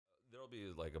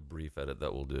be like a brief edit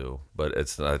that we'll do, but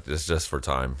it's not. It's just for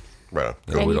time. Right on.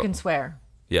 You know, And we you don't- can swear.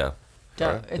 Yeah.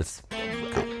 Don't, it's.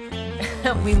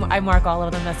 I mark all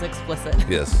of them as explicit.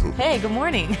 Yes. Hey, good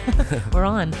morning. We're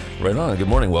on. Right on. Good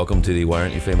morning. Welcome to the Why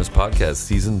Aren't You Famous podcast,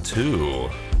 season 2,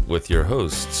 with your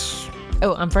hosts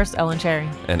Oh, I'm first Ellen Cherry.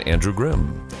 and Andrew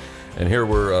Grimm. And here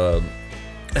we're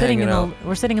hanging out,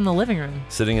 We're sitting in the living room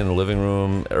sitting in the living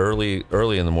room early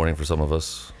in the morning for some of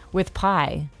us with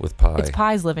Pi. with pie. It's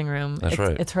Pi's living room. That's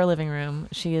right. It's her living room.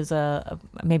 She is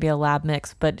maybe a lab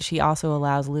mix, but she also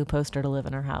allows Lou Poster to live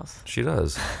in her house. She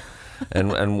does.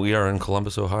 and we are in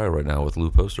Columbus, Ohio right now with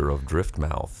Lou Poster of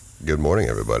Driftmouth. Good morning,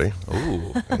 everybody.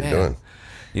 Ooh, How you doing?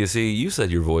 You see, you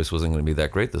said your voice wasn't going to be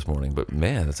that great this morning, but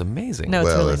man, it's amazing. No, it's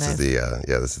Well, really this nice. is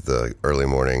this is the early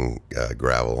morning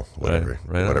gravel, whatever,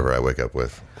 Right on. whatever I wake up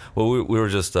with. Well, we were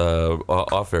just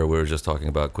off air. We were just talking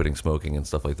about quitting smoking and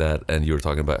stuff like that, and you were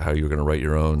talking about how you were going to write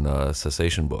your own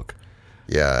cessation book.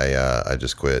 Yeah, I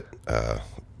just quit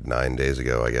 9 days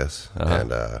ago, I guess,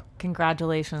 and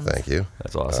Congratulations. thank you.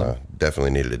 That's awesome.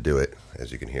 Definitely needed to do it,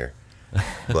 as you can hear.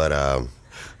 But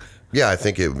yeah, I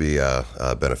think it would be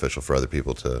beneficial for other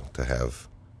people to have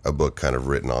a book kind of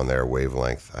written on their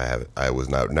wavelength. I was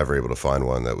never able to find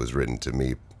one that was written to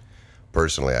me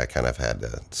personally. I kind of had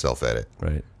to self-edit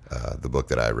Right. the book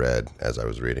that I read as I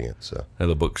was reading it. So And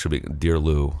the book should be "Dear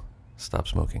Lou, Stop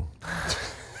Smoking."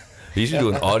 You should do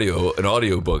an audio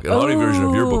book. An audio version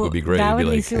of your book would be great. That It'd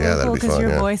would be be like, super Yeah, that'd cool be because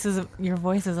fun, your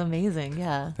voice is amazing.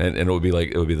 Yeah. and it would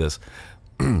be this.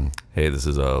 Hey, this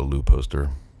is Lou Poster.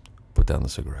 Put down the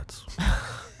cigarettes.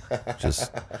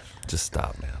 just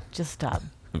stop, man. Just stop.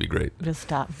 It'd be great. Just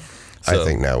stop. I So-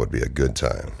 think now would be a good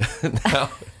time.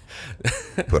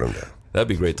 Put them down. That'd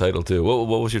be a great title too. What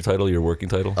was your title? Your working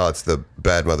title? Oh, it's the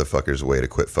bad motherfucker's way to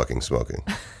quit fucking smoking.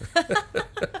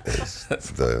 Is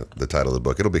the title of the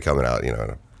book. It'll be coming out, in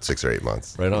 6 or 8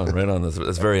 months. Right on.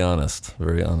 That's very honest.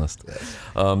 Very honest.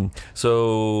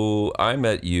 So I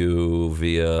met you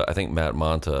via, I think, Matt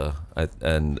Monta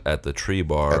and at the Tree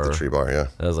Bar. At the Tree Bar, yeah.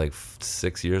 That was like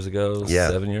 6 years ago, Yeah.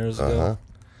 7 years ago. Uh-huh.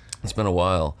 It's been a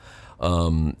while. I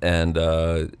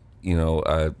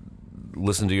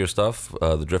listened to your stuff.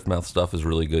 The Driftmouth stuff is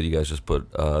really good. You guys just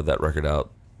put that record out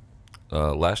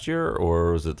last year,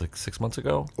 or was it like 6 months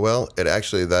ago? Well,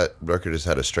 that record has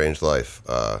had a strange life.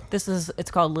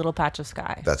 It's called Little Patch of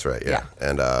Sky. That's right, yeah.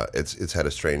 And it's had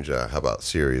a strange,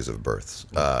 series of births.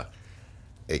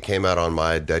 It came out on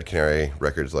my Dead Canary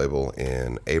Records label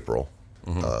in April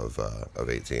of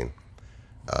 18.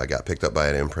 Got picked up by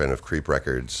an imprint of Creep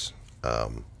Records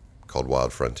called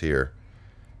Wild Frontier,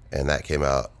 and that came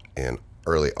out in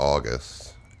early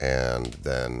August, and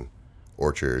then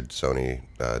Orchard Sony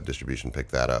Distribution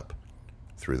picked that up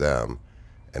through them,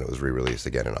 and it was re-released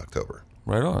again in October.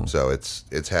 Right on. So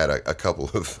it's had a couple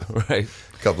of Right.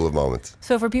 couple of moments.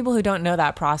 So for people who don't know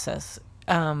that process,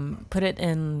 put it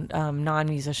in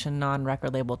non-musician,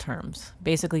 non-record label terms.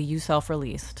 Basically, you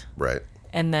self-released, Right.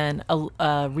 and then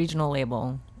a regional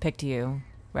label picked you,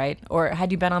 right? Or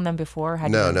had you been on them before?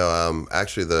 No.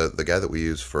 Actually, the guy that we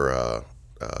use for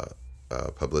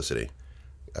publicity,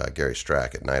 Gary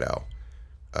Strack at Night Owl,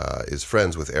 is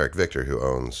friends with Eric Victor, who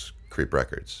owns Creep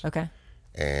Records. Okay.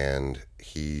 And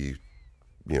he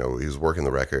was working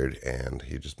the record, and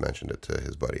he just mentioned it to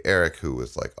his buddy Eric, who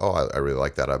was like, "Oh, I really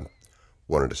like that. I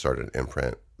wanted to start an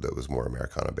imprint that was more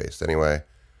Americana based anyway.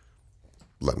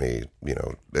 Let me,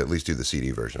 at least do the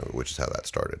CD version of it," which is how that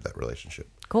started, that relationship.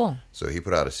 Cool. So he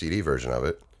put out a CD version of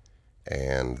it,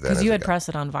 and then Because you had pressed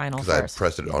it on vinyl because I first.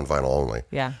 pressed it on vinyl only.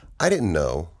 Yeah. I didn't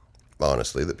know,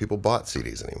 honestly, that people bought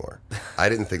CDs anymore. I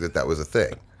didn't think that was a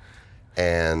thing.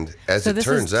 And as So it this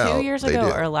turns is out, 2 years they ago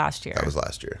did. or last year? That was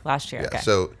last year. Last year, Yeah. okay.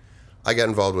 So I got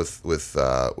involved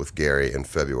with Gary in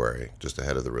February, just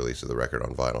ahead of the release of the record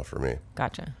on vinyl for me,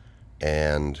 Gotcha.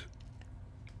 and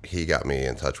he got me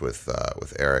in touch with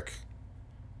Eric,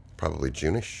 probably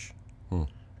June-ish,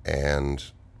 and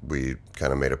we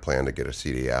kind of made a plan to get a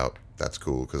CD out. That's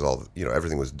cool because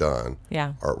everything was done.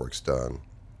 Yeah. Artwork's done,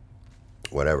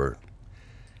 whatever.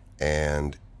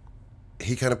 And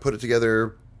he kind of put it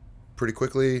together pretty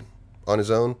quickly on his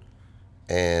own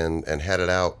and had it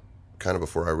out kind of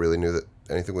before I really knew that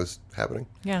anything was happening.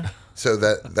 Yeah. So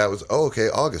that was, okay,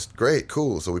 August, great,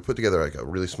 cool. So we put together like a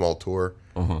really small tour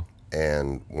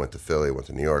and went to Philly, went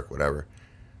to New York, whatever.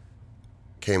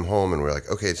 Came home and we're like,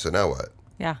 okay, so now what?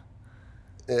 Yeah.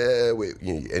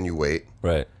 And you wait.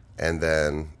 Right. And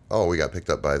then, we got picked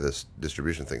up by this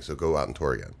distribution thing, so go out and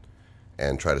tour again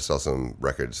and try to sell some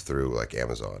records through like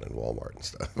Amazon and Walmart and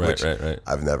stuff. Right.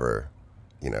 I've never,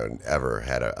 ever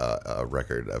had a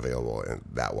record available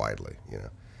that widely,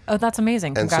 Oh, that's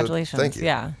amazing. And so, Congratulations. thank you.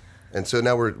 Yeah. And so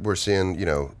now we're seeing,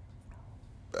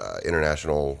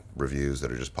 international reviews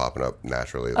that are just popping up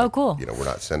naturally. Oh, cool. We're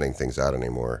not sending things out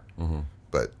anymore,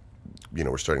 but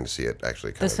we're starting to see it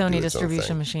actually The kind of do Sony its own distribution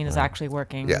thing. machine is actually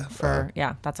working.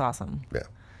 Yeah, That's awesome. Yeah.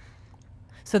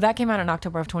 So that came out in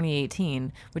October of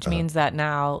 2018, which means that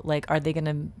now, like, are they going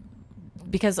to?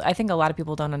 Because I think a lot of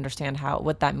people don't understand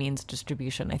what that means,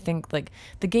 distribution. I think like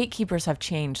the gatekeepers have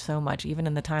changed so much, even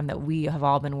in the time that we have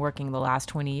all been working the last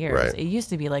 20 years. Right. It used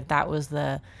to be like that was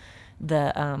the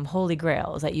holy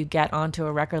grail, is that you get onto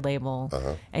a record label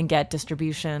and get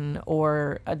distribution,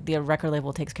 or the record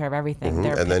label takes care of everything.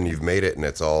 And then you've made it and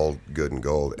it's all good and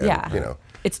gold. And, Yeah.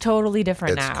 It's totally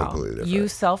different It's now. completely different. You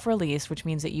self-released, which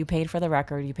means that you paid for the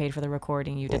record, you paid for the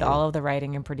recording, you did all of the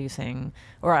writing and producing.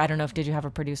 Or I don't know, did you have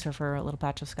a producer for A Little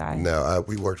Patch of Sky? No,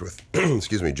 we worked with,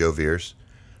 Joe Veers,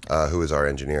 who is our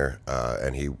engineer,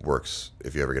 and he works,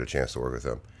 if you ever get a chance to work with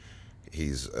him,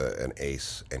 he's an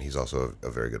ace, and he's also a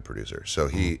very good producer. So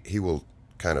he will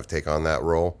kind of take on that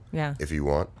role if you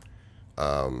want.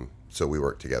 So we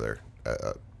work together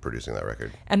producing that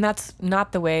record. And that's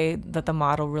not the way that the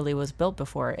model really was built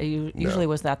before. It usually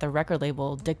was that the record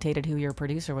label dictated who your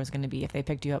producer was going to be if they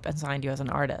picked you up and signed you as an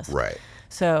artist. Right.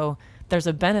 So there's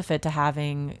a benefit to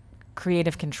having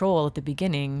creative control at the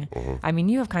beginning. I mean,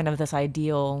 you have kind of this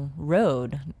ideal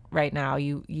road right now.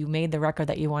 You made the record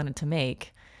that you wanted to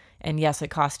make. And yes, it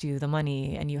cost you the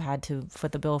money, and you had to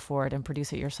foot the bill for it and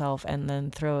produce it yourself, and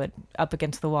then throw it up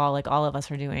against the wall like all of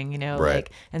us are doing, Right.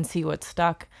 and see what's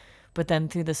stuck. But then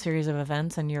through the series of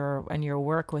events and your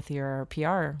work with your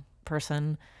PR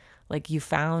person, like you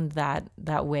found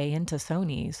that way into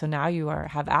Sony. So now you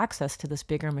have access to this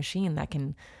bigger machine that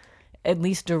can at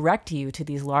least direct you to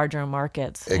these larger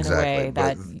markets in a way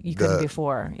that you couldn't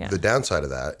before. Yeah. The downside of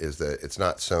that is that it's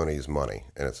not Sony's money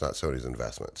and it's not Sony's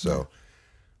investment. So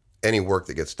any work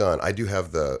that gets done, I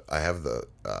have the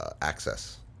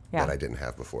access that I didn't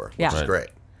have before, which is great.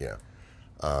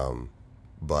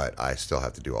 But I still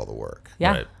have to do all the work.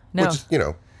 Yeah. Right. No. Which,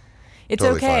 It's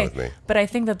totally okay, fine with me. but I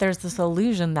think that there's this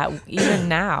illusion that even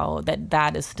now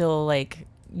that is still like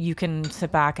you can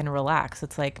sit back and relax.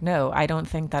 It's like, no, I don't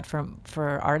think that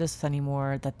for artists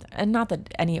anymore, and not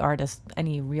that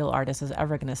any real artist is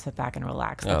ever going to sit back and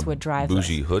relax. That's what drives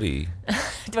Bougie us. Hoodie.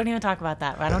 Don't even talk about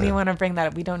that. I don't even want to bring that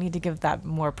up. We don't need to give that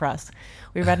more press.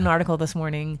 We read an article this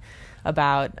morning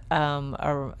about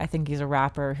I think he's a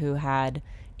rapper who had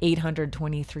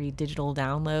 823 digital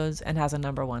downloads and has a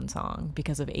 #1 song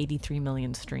because of 83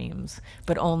 million streams,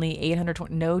 but only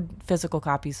 820, no physical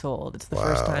copies sold. It's the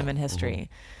first time in history.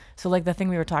 So like the thing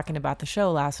we were talking about the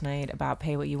show last night about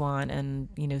pay what you want, and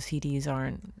CDs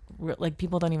aren't like,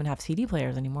 people don't even have CD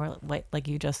players anymore. Like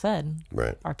you just said,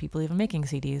 Right. are people even making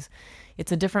CDs?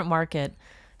 It's a different market.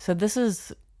 So this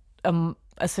is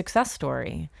a success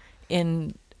story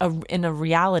in a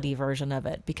reality version of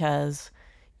it, because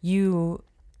you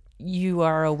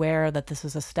are aware that this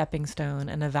is a stepping stone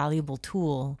and a valuable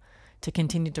tool to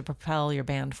continue to propel your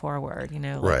band forward.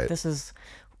 Right. This is,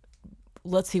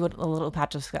 let's see what A Little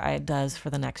Patch of Sky does for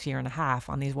the next year and a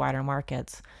half on these wider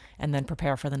markets, and then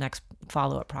prepare for the next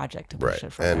follow-up project to push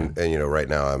it further. And right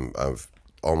now I've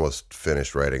almost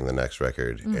finished writing the next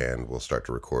record, and we'll start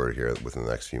to record here within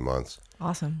the next few months.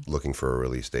 Awesome. Looking for a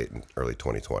release date in early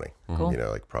 2020. Cool.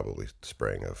 Like probably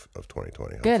spring of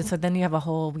 2020. Good. So then you have a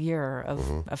whole year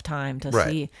of time to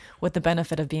see what the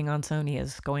benefit of being on Sony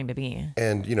is going to be.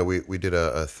 And we did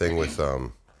a thing with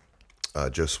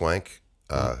Joe Swank,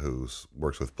 who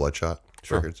works with Bloodshot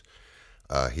Records.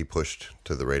 He pushed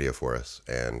to the radio for us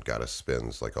and got us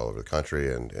spins like all over the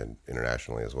country and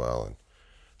internationally as well,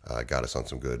 and got us on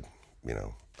some good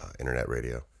internet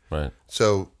radio. Right.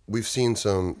 So we've seen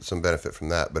some benefit from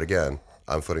that, but again,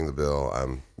 I'm footing the bill.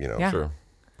 I'm Sure.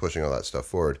 pushing all that stuff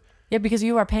forward. Yeah, because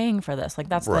you are paying for this. Like,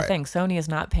 that's the Right. thing. Sony is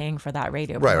not paying for that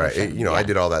radio Right. promotion. I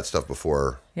did all that stuff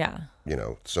before Yeah.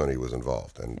 Sony was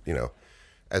involved, and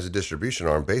as a distribution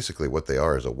arm, basically what they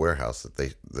are is a warehouse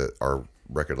that our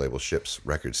record label ships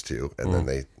records to, and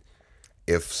then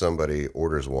if somebody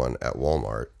orders one at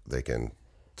Walmart, they can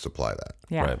supply that.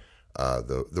 Yeah. Right.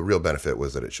 The real benefit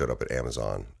was that it showed up at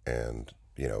Amazon, and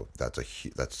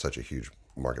that's such a huge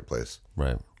marketplace.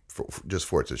 Right. Just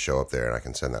for it to show up there, and I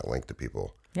can send that link to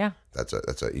people. Yeah. That's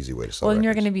an easy way to sell. Well, and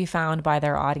you're records. going to be found by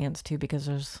their audience too,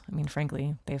 because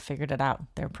frankly, they've figured it out.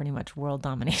 They're pretty much world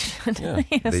domination. Yeah.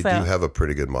 They do have a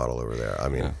pretty good model over there. I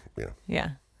mean, Yeah.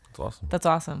 That's awesome. That's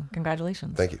awesome.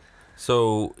 Congratulations. Thank you.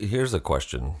 So here's a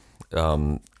question.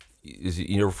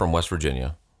 You're from West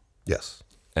Virginia, Yes.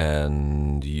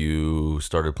 and you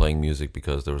started playing music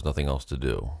because there was nothing else to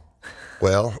do.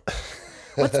 Well,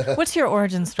 What's your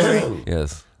origin story?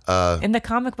 Yes. In the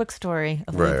comic book story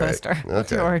of Louis Right, Poster,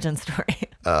 what's your okay. origin story?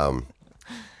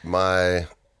 My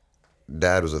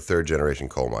dad was a third-generation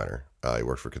coal miner. He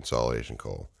worked for Consolidation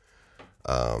Coal.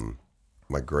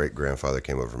 My great-grandfather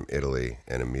came over from Italy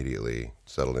and immediately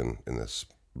settled in this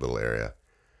little area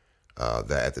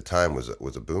that at the time was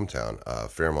a boom town.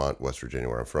 Fairmont, West Virginia,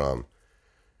 where I'm from,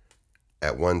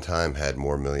 at one time had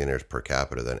more millionaires per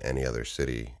capita than any other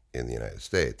city in the United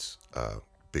States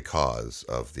because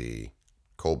of the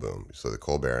coal boom. So the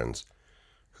coal barons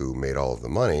who made all of the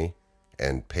money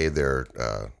and paid their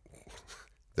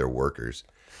workers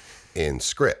in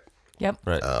scrip. Yep.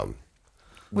 Right.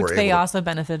 Which were they able to also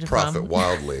benefited profit from.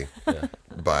 wildly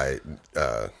by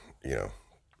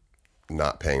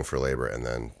not paying for labor and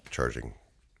then charging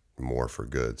more for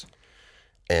goods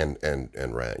and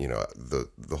rent.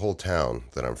 The whole town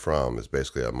that I'm from is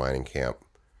basically a mining camp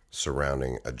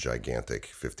surrounding a gigantic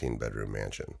 15-bedroom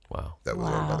mansion Wow. that was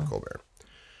owned by the Wow. coal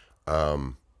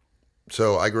baron.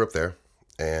 So I grew up there,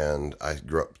 and I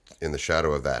grew up in the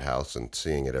shadow of that house and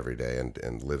seeing it every day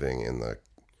and living in the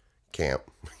camp,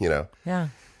 Yeah.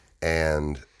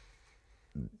 And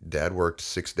Dad worked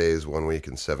 6 days one week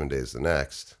and 7 days the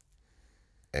next.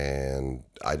 And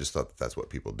I just thought that's what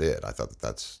people did. I thought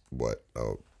that's what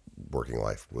a working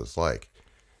life was like.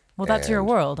 Well, that's your And-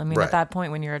 world. I mean, right. at that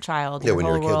point when you're a child, Yeah, your when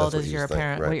whole you're a kid, world that's what is you your just think,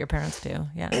 parent, right. what your parents do.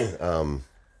 Yeah.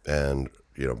 And,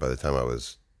 by the time I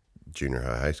was junior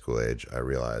high school age, I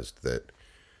realized that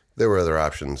there were other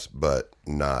options, but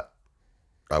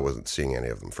I wasn't seeing any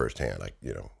of them firsthand. I,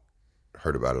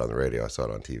 heard about it on the radio. I saw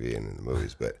it on TV and in the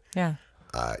movies, but, Yeah.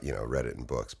 read it in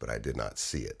books, but I did not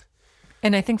see it.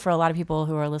 And I think for a lot of people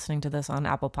who are listening to this on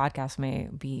Apple Podcasts may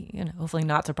be, hopefully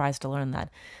not surprised to learn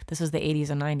that this was the 80s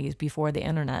and 90s before the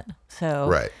internet. So,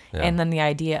 Right. Yeah. And then the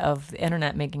idea of the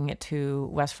internet making it to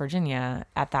West Virginia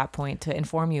at that point to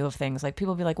inform you of things, like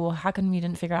people be like, well, how come you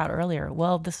didn't figure out earlier?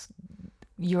 Well,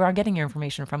 you are getting your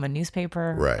information from a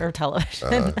newspaper Right. or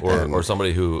television. Or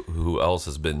somebody who else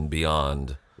has been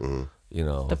beyond, The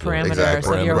parameters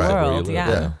Exactly. of your Right. where you world. live.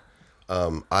 Yeah.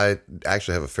 I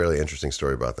actually have a fairly interesting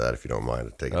story about that, if you don't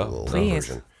mind. Taking a little Please.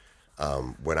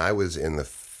 version. When I was in the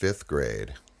 5th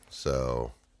grade,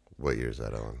 so what year is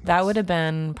that, Ellen? That would have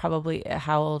been probably,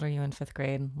 how old are you in 5th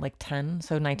grade? Like 10?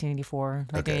 So 1984,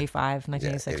 1985,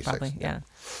 1986 86, probably. yeah.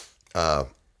 Yeah.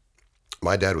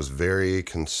 My dad was very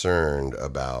concerned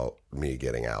about me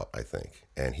getting out, I think.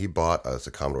 And he bought us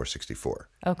a Commodore 64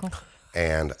 Oh, cool.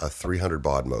 and a 300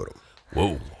 baud modem.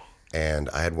 Whoa. And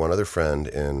I had one other friend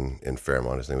in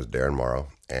Fairmont. His name was Darren Morrow.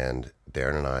 And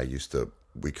Darren and I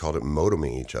we called it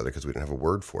modeming each other because we didn't have a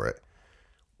word for it.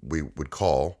 We would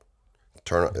call,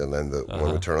 and then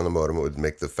when we turn on the modem, it would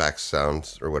make the fax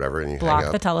sounds or whatever, and you hang Block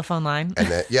up. the telephone line. And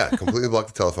then, completely block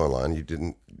the telephone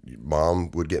line. Mom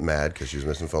would get mad because she was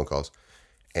missing phone calls.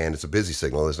 And it's a busy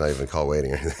signal. There's not even a call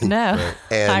waiting or anything. No,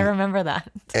 And- I remember that.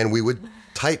 And we would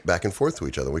type back and forth to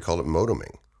each other. We called it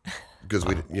modeming because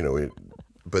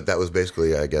but that was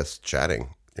basically, I guess,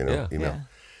 chatting, Yeah. email. Yeah.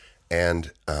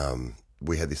 And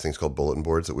we had these things called bulletin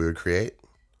boards that we would create.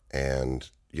 And,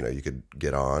 you could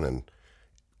get on and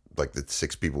like the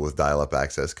 6 people with dial-up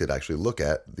access could actually look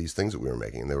at these things that we were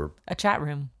making. And they were A chat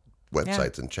room.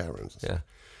 websites and chat rooms. And stuff. Yeah.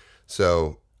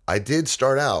 So I did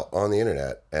start out on the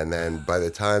internet. And then by the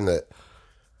time that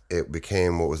it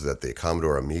became, the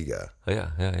Commodore Amiga, Oh,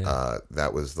 yeah.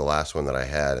 that was the last one that I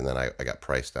had, and then I got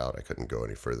priced out. I couldn't go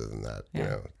any further than that,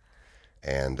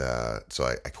 And so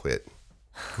I quit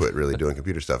really doing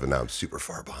computer stuff, and now I'm super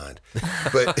far behind.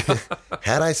 But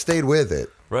had I stayed with it,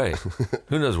 Right.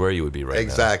 Who knows where you would be right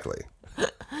exactly. now?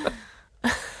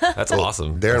 That's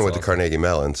awesome. Darren That's went to awesome. Carnegie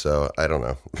Mellon, so I don't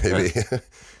know. Maybe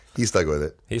he stuck with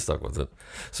it. He stuck with it.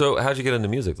 So how'd you get into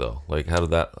music though? Like how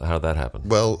did that happen?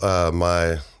 Well,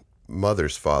 my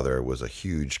mother's father was a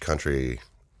huge country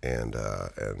and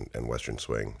Western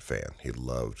swing fan. He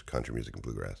loved country music and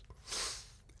bluegrass.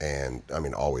 And I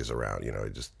mean, always around,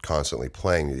 just constantly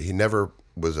playing. He never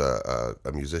was a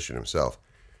musician himself,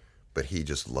 but he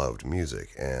just loved music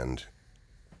and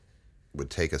would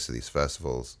take us to these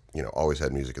festivals, always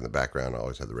had music in the background,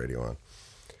 always had the radio on.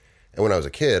 And when I was a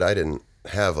kid, I didn't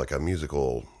have like a music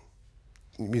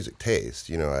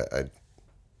taste. I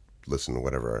listened to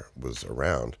whatever was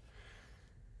around,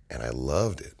 and I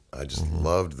loved it. I just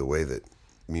loved the way that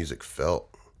music felt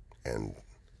and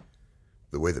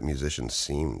the way that musicians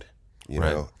seemed,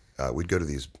 Right. We'd go to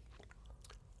these,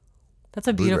 That's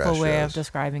a beautiful Bluegrass way of shows.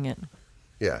 describing it.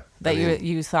 yeah. That I mean,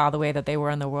 you saw the way that they were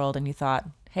in the world and you thought,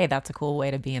 hey, that's a cool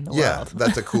way to be in the yeah, world.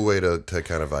 that's a cool way to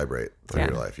kind of vibrate through Yeah.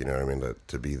 your life. You know what I mean?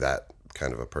 To be that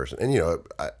kind of a person. And,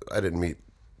 I didn't meet,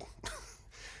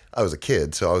 I was a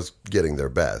kid, so I was getting their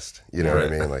best. You know what I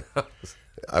mean? Like,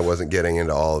 I wasn't getting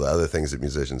into all the other things that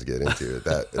musicians get into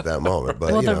at that moment.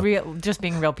 But Well, you the know, real, just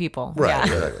being real people. right,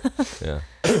 Yeah. exactly.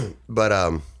 Yeah.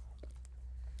 But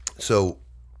so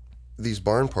these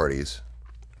barn parties,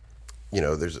 you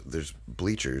know, there's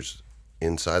bleachers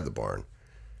inside the barn,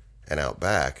 and out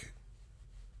back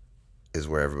is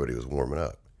where everybody was warming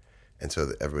up. And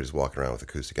so everybody's walking around with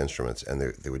acoustic instruments, and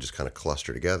they would just kind of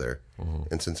cluster together.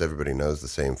 And since everybody knows the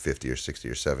same 50 or 60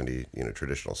 or 70, you know,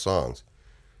 traditional songs,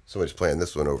 somebody's playing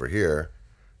this one over here,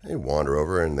 they wander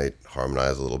over and they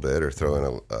harmonize a little bit or throw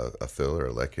in a fill or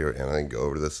a lick here, and then go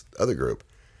over to this other group.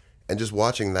 And just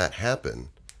watching that happen,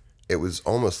 it was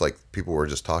almost like people were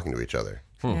just talking to each other,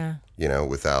 Yeah. you know,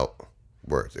 without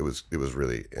words. It was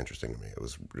really interesting to me. It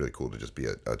was really cool to just be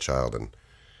a child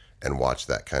and watch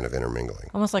that kind of intermingling.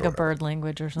 Almost like a bird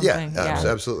language or something. Yeah,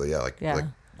 absolutely. Yeah, like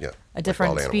A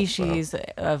different wild animals. species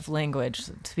of language,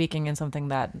 speaking in something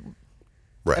that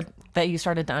Right. that you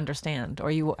started to understand,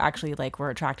 or you actually like were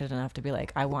attracted enough to be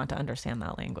like, I want to understand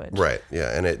that language. Right.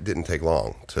 Yeah, and it didn't take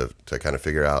long to kind of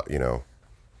figure out, you know,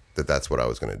 that's what I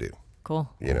was going to do. Cool.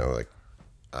 You know, like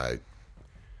I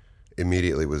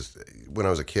immediately when I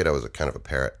was a kid, I was a kind of a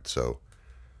parrot, so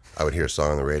I would hear a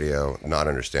song on the radio, not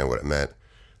understand what it meant.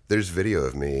 There's video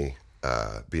of me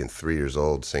being 3 years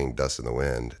old singing "Dust in the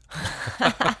Wind,"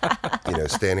 you know,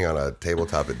 standing on a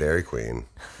tabletop at Dairy Queen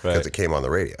because Right. it came on the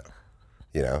radio.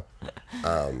 You know,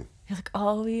 You're like,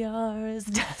 all we are is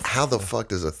dust. how the fuck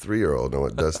does a 3-year-old know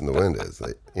what "Dust in the Wind" is?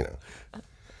 Like, you know,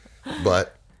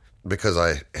 but because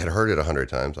I had heard it 100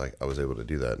 times, I was able to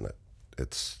do that, and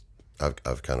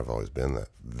I've kind of always been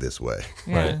this way.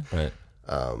 Yeah. Right.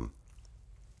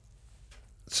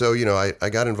 So, you know, I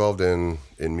got involved in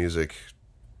music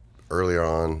earlier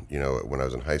on. You know, when I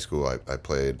was in high school, I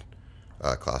played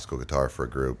classical guitar for a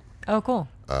group. Oh, cool.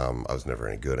 I was never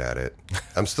any good at it.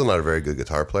 I'm still not a very good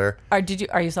guitar player. Are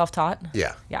you self-taught?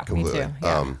 Yeah. Yeah, completely. me too.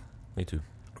 Yeah. Me too.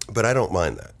 But I don't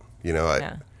mind that. You know,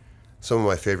 Yeah. some of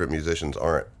my favorite musicians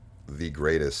aren't the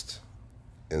greatest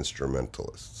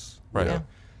instrumentalists. you Right. know? Yeah.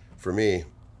 For me,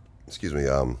 excuse me,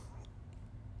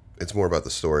 it's more about the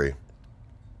story,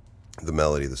 the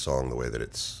melody, the song, the way that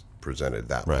it's presented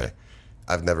that way. Right.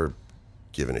 I've never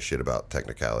given a shit about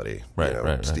technicality. Right, You know,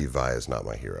 right. Steve Vai is not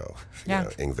my hero. Yeah. You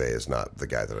know, Yngwie is not the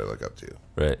guy that I look up to.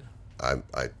 Right.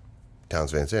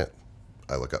 Townes Van Sant,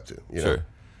 I look up to. You know? Sure.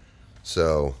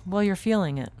 So Well, you're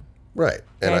feeling it. right,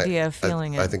 The idea of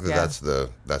feeling I it, think that yeah.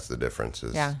 that's the difference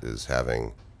Yeah. is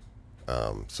having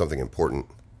something important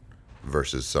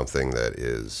versus something that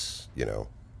is, you know,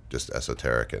 just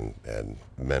esoteric and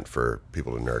meant for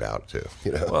people to nerd out to.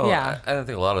 You know. Well, Yeah. I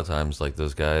think a lot of times, like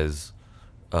those guys,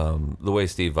 the way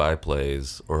Steve Vai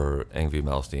plays, or Yngwie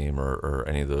Malmsteen, or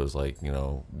any of those, like, you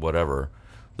know, whatever,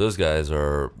 those guys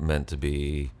are meant to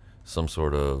be some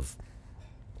sort of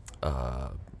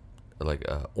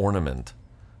ornament.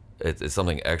 It's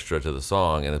something extra to the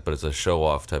song, but it's a show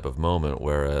off type of moment.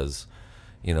 Whereas,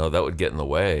 you know, that would get in the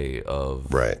way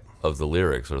of Right. of the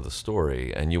lyrics or the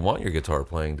story. And you want your guitar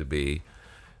playing to be,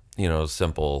 you know,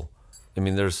 simple. I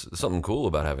mean, there's something cool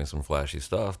about having some flashy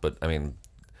stuff, but I mean,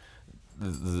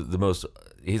 the most,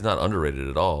 he's not underrated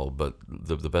at all, but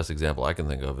the best example I can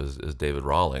think of is David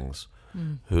Rawlings,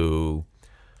 who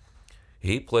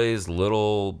he plays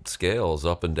little scales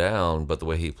up and down, but the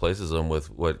way he places them with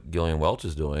what Gillian Welch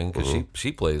is doing, because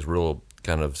she plays real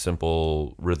kind of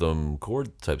simple rhythm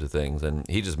chord types of things, and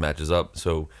he just matches up,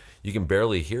 so you can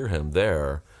barely hear him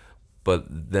there. But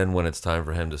then when it's time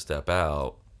for him to step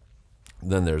out,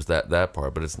 then there's that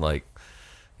part. But it's like,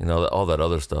 you know, all that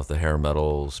other stuff, the hair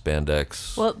metal,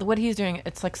 spandex. Well, what he's doing,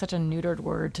 it's like such a neutered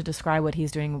word to describe what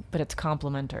he's doing, but it's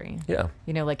complimentary. Yeah.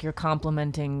 You know, like you're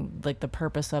complimenting like the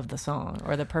purpose of the song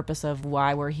or the purpose of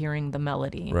why we're hearing the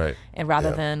melody. Right. And rather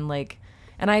Yeah. than like,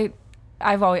 and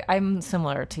I'm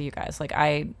similar to you guys. Like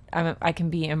I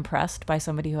can be impressed by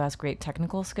somebody who has great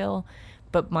technical skill,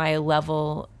 but my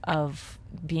level of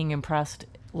being impressed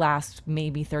lasts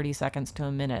maybe 30 seconds to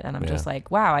a minute. And I'm just Yeah. like,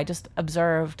 wow, I just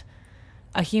observed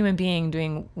a human being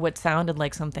doing what sounded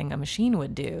like something a machine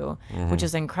would do, which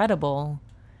is incredible.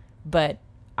 But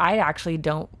I actually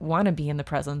don't want to be in the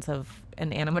presence of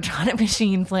an animatronic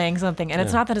machine playing something. And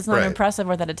it's not that it's not Right. impressive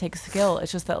or that it takes skill.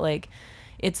 It's just that like,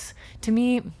 it's, to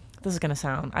me, this is going to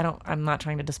sound, I'm not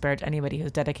trying to disparage anybody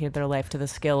who's dedicated their life to the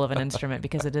skill of an instrument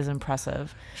because it is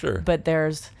impressive. Sure. But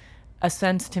there's a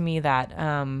sense to me that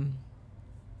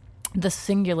the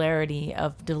singularity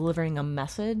of delivering a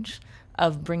message,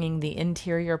 of bringing the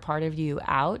interior part of you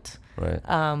out, Right.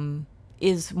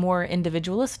 is more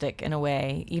individualistic in a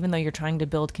way, even though you're trying to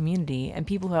build community. And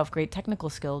people who have great technical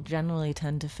skill generally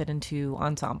tend to fit into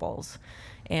ensembles,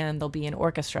 and they'll be in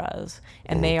orchestras,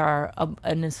 and they are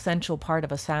an essential part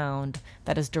of a sound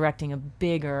that is directing a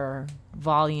bigger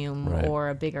volume Right. or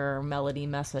a bigger melody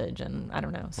message. And I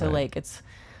don't know. So Right.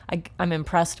 like I'm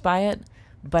impressed by it,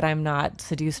 but I'm not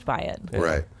seduced by it.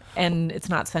 Right. And it's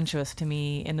not sensuous to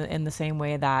me in the same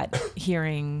way that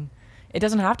hearing, it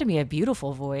doesn't have to be a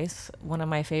beautiful voice. One of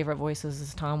my favorite voices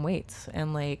is Tom Waits,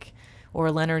 and like,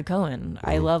 or Leonard Cohen.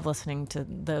 I love listening to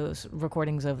those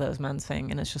recordings of those men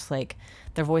sing, and it's just like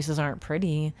their voices aren't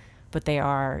pretty, but they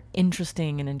are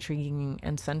interesting and intriguing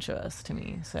and sensuous to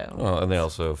me. So Well, and they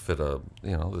also fit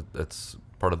that's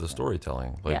part of the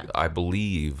storytelling. Like, Yeah. I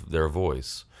believe their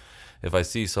voice. If I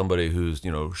see somebody who's,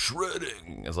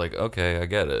 shredding, it's like, okay, I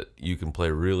get it. You can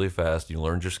play really fast. You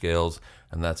learned your scales,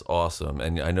 and that's awesome.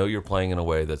 And I know you're playing in a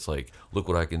way that's like, look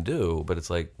what I can do. But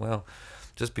it's like, well,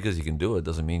 just because you can do it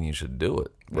doesn't mean you should do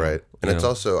it. Right. And You it's know?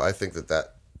 also, I think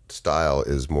that style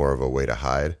is more of a way to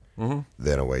hide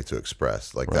than a way to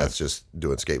express. Like, that's just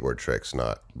doing skateboard tricks,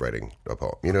 not writing a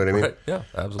poem. You know what I mean? Right? Yeah,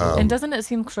 absolutely. And doesn't it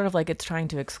seem sort of like it's trying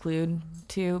to exclude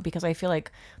too? Because I feel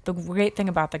like the great thing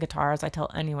about the guitar is I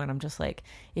tell anyone, I'm just like,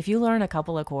 if you learn a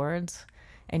couple of chords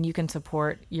and you can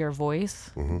support your voice,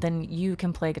 then you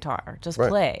can play guitar. Just Right.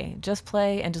 play. Just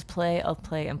play and just play,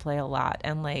 play and play a lot.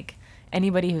 And like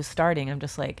anybody who's starting, I'm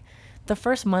just like, the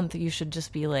first month you should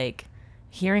just be like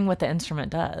hearing what the instrument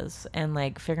does and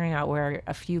like figuring out where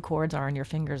a few chords are in your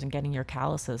fingers and getting your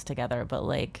calluses together. But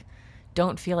like,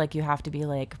 don't feel like you have to be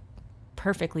like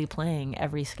perfectly playing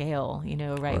every scale,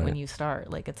 right when Right. you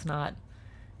start. Like it's not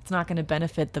going to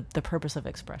benefit the purpose of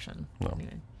expression. No.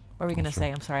 Anyway, what were we going to say?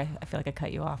 I'm sorry. I feel like I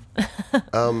cut you off.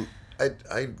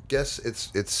 I guess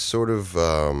it's sort of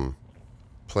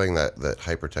playing that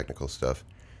hyper technical stuff.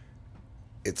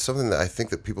 It's something that I think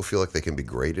that people feel like they can be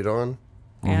graded on.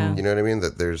 Yeah. You know what I mean?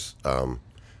 That there's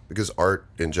because art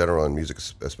in general and music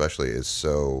especially is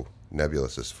so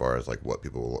nebulous as far as like what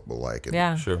people will like. And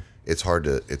Yeah. Sure. It's hard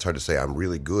to say I'm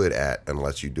really good at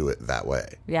unless you do it that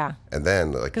way. Yeah. And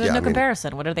then like Because there's no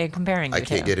comparison. What are they comparing you I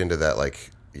can't to? get into that,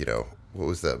 like, what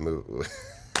was that movie?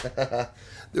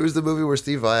 There was the movie where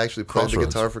Steve Vai actually played the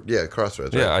Crossroads. guitar for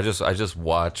Crossroads. Right? Yeah, I just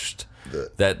watched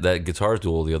that guitar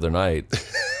duel the other night.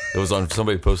 It was on,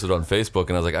 somebody posted on Facebook,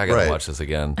 and I was like, I gotta Right. watch this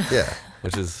again. Yeah.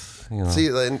 Which is, See,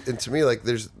 and to me, like,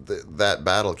 there's that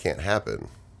battle can't happen.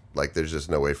 Like, there's just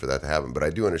no way for that to happen. But I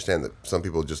do understand that some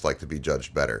people just like to be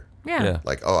judged better. Yeah. Yeah.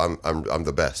 Like, oh, I'm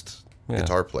the best Yeah.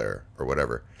 guitar player or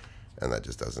whatever, and that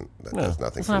just does nothing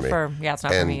It's for not me. it's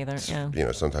not for And, me either.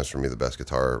 Yeah. Sometimes for me the best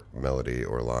guitar melody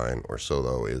or line or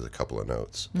solo is a couple of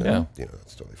notes. And, Yeah.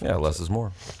 that's totally fine. Yeah, less is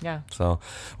more. Yeah. So,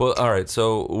 well, all right.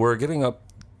 So we're getting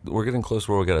close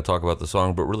where we got to talk about the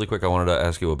song. But really quick, I wanted to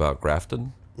ask you about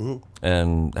Grafton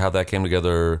and how that came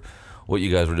together, what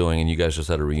you guys were doing, and you guys just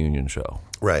had a reunion show.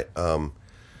 Right.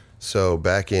 So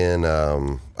back in,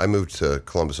 I moved to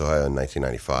Columbus, Ohio in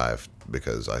 1995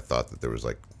 because I thought that there was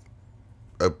like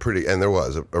there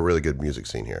was a really good music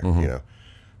scene here.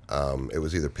 It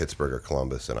was either Pittsburgh or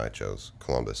Columbus, and I chose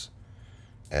Columbus,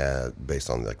 based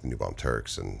on like the New Bomb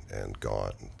Turks and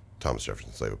Gaunt, and Thomas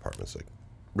Jefferson Slave Apartments, like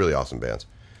really awesome bands.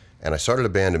 And I started a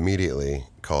band immediately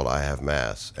called I Have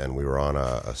Mass, and we were on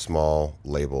a small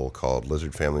label called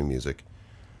Lizard Family Music.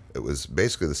 It was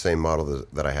basically the same model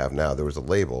that I have now. There was a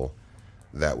label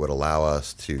that would allow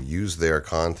us to use their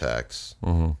contacts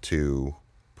to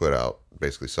put out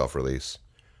basically self-release,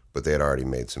 but they had already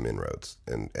made some inroads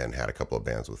and had a couple of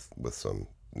bands with some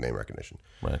name recognition.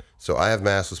 Right. So I Have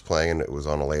Mass was playing, and it was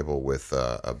on a label with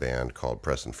a band called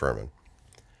Preston Furman.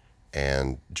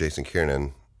 And Jason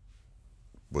Kiernan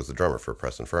was the drummer for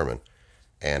Preston Furman.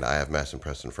 And I Have Mass and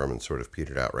Preston Furman sort of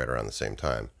petered out right around the same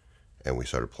time. And we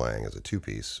started playing as a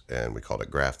two-piece, and we called it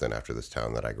Grafton after this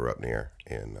town that I grew up near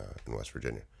in West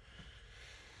Virginia.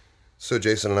 So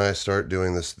Jason and I start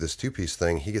doing this two-piece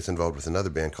thing. He gets involved with another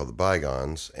band called the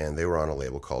Bygones, and they were on a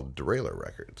label called Derailer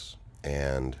Records.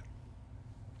 And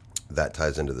that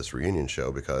ties into this reunion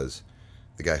show because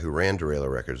the guy who ran Derailer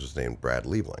Records was named Brad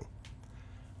Liebling.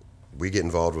 We get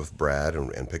involved with Brad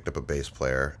and picked up a bass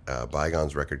player.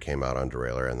 Bygones record came out on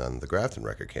Derailer, and then the Grafton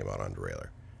record came out on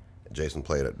Derailer. Jason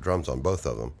played drums on both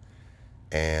of them.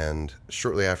 And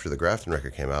shortly after the Grafton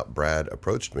record came out, Brad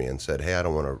approached me and said, hey, I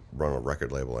don't want to run a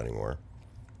record label anymore.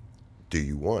 Do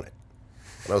you want it?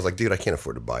 And I was like, dude, I can't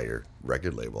afford to buy your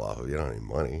record label off of you. I don't have any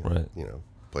money. Right.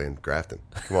 Playing Grafton.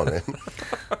 Come on, man.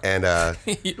 And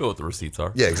You know what the receipts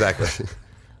are. yeah, exactly.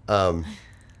 And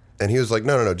he was like,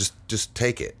 no, just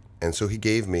take it. And so he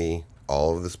gave me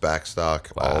all of this back stock,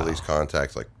 all of these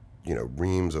contacts, like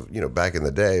reams of, back in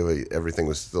the day, everything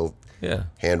was still Yeah.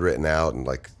 handwritten out and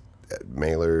like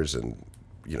mailers and,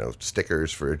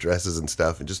 stickers for addresses and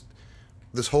stuff. And just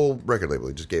this whole record label,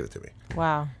 he just gave it to me.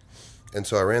 Wow. And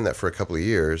so I ran that for a couple of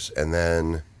years. And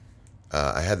then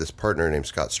I had this partner named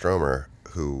Scott Stromer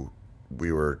who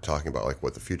we were talking about like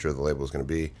what the future of the label was going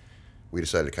to be. We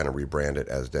decided to kind of rebrand it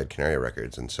as Dead Canary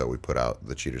Records. And so we put out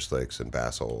the Cheater Slicks and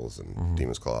Bass Holes and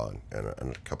Demon's Claw and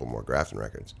a couple more Grafton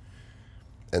records.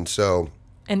 And so...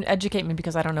 And educate me,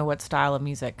 because I don't know what style of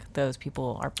music those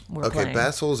people were Okay, playing.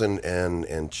 Bass Holes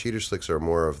and Cheater Slicks are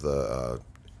more of the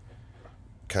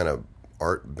kind of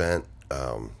art bent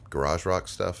garage rock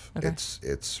stuff. Okay.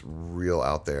 It's real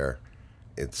out there.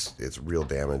 It's real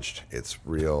damaged. It's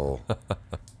real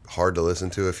hard to listen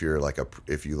to if you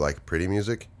like pretty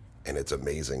music, and it's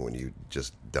amazing when you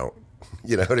just don't.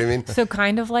 You know what I mean? So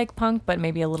kind of like punk, but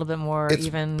maybe a little bit more It's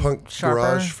even punk sharper.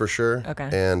 garage for sure. Okay.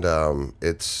 And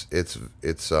it's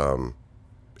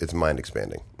mind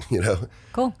expanding. You know.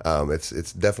 Cool.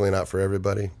 It's definitely not for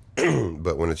everybody,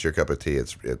 but when it's your cup of tea,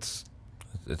 it's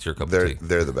It's your cup of tea.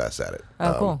 they're the best at it.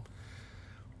 Oh,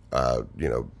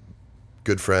 cool.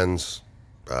 Good friends.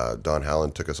 Don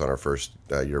Halland took us on our first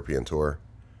European tour.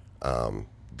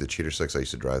 The Cheater Slicks, I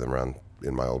used to drive them around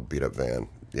in my old beat up van,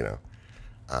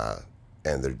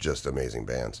 and they're just amazing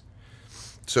bands.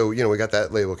 So, we got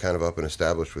that label kind of up and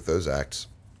established with those acts.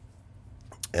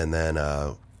 And then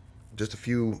just a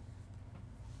few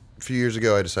years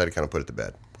ago, I decided to kind of put it to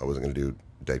bed. I wasn't going to do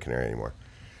Dead Canary anymore.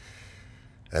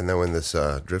 And then when this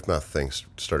Driftmouth thing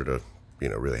started to,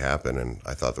 really happen, and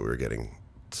I thought that we were getting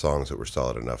songs that were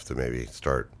solid enough to maybe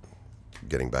start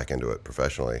getting back into it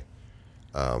professionally,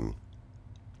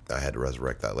 I had to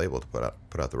resurrect that label to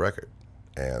put out the record.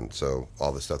 And so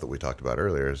all the stuff that we talked about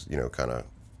earlier is, kind of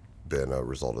been a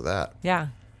result of that. Yeah.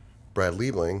 Brad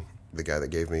Liebling, the guy that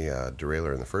gave me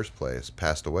Derailleur in the first place,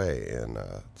 passed away in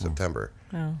September.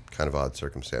 Oh. Kind of odd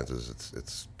circumstances.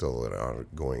 It's still an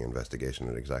ongoing investigation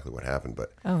into exactly what happened,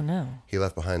 but Oh, no. he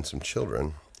left behind some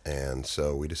children, and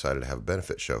so we decided to have a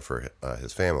benefit show for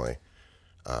his family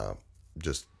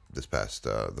just this past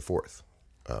the 4th,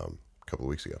 a couple of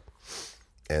weeks ago.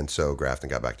 And so Grafton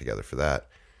got back together for that.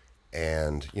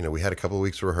 And, we had a couple of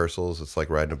weeks of rehearsals. It's like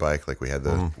riding a bike. Like we had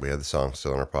the song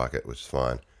still in our pocket, which is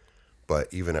fine.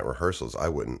 But even at rehearsals, I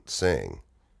wouldn't sing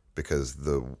because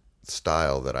the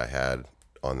style that I had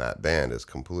on that band is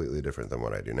completely different than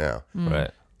what I do now.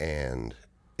 Right. And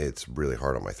it's really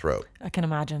hard on my throat. I can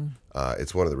imagine.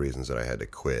 It's one of the reasons that I had to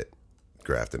quit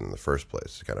Grafton in the first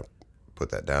place, to kind of put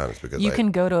that down. It's because You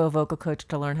can go to a vocal coach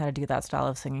to learn how to do that style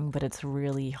of singing, but it's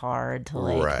really hard to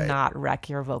Right. not wreck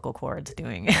your vocal cords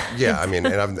doing it. Yeah, I mean,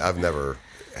 and I've never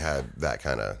had that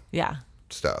kind of Yeah.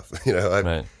 stuff. I'm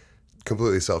Right.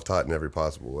 completely self-taught in every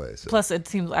possible way. So. Plus, it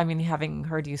seems, having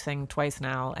heard you sing twice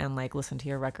now and listen to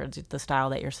your records, the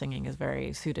style that you're singing is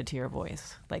very suited to your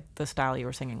voice, like the style you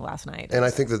were singing last night. And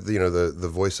I think that the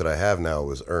voice that I have now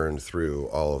was earned through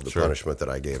all of the punishment that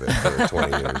I gave it for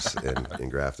 20 years in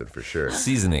Grafton, for sure.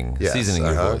 Seasoning Yes,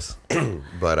 your voice.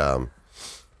 But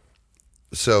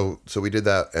so we did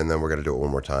that, and then we're going to do it one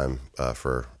more time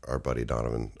for our buddy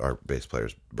Donovan. Our bass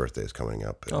player's birthday is coming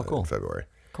up cool. in February.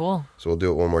 Cool. So we'll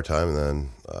do it one more time, and then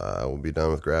we'll be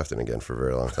done with Grafton again for a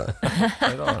very long time.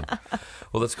 Right on.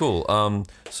 Well, that's cool.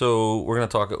 So we're going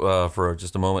to talk for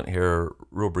just a moment here,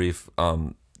 real brief.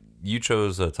 You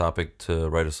chose a topic to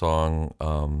write a song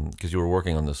because you were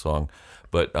working on this song,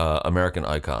 but American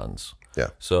Icons.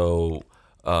 Yeah. So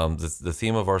the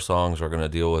theme of our songs are going to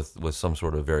deal with some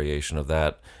sort of variation of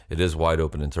that. It is wide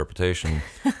open interpretation.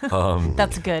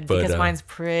 That's good, but, because mine's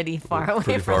pretty far away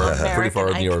pretty from far, American pretty far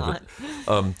in the Icon.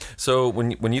 orbit. So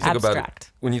when you think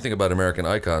Abstract. about American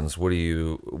Icons,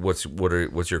 what's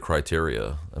your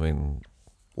criteria? I mean,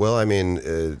 Well, I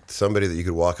mean, somebody that you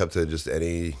could walk up to, just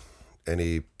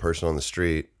any person on the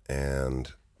street,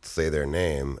 and say their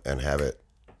name and have it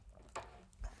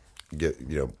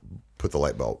put the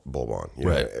light bulb on.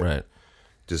 right.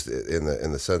 Just in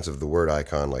the sense of the word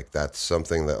icon, like that's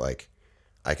something that like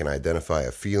I can identify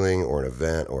a feeling or an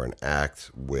event or an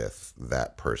act with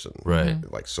that person. Right.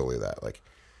 Like solely that, like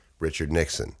Richard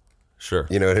Nixon. Sure.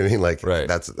 You know what I mean? Like Right.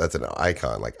 that's an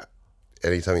icon. Like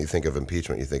anytime you think of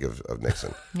impeachment, you think of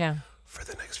Nixon. Yeah. For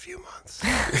the next few months.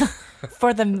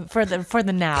 For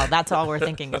the now, that's all we're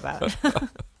thinking about.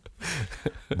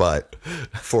 But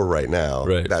for right now,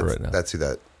 Right, for that's, right now. that's who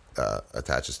that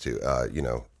attaches to.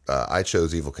 I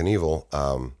chose Evel Knievel.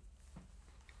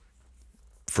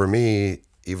 For me,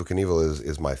 Evel Knievel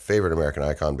is my favorite American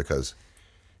icon because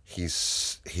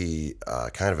he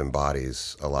kind of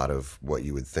embodies a lot of what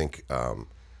you would think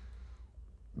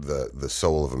the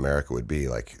soul of America would be,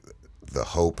 like the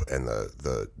hope and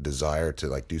the desire to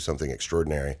like do something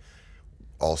extraordinary,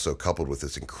 also coupled with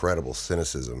this incredible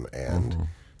cynicism and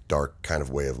dark kind of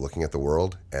way of looking at the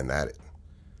world, and that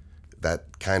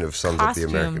kind of sums up the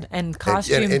American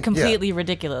costumed completely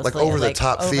ridiculous, like over the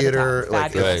top theater,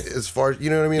 like as far you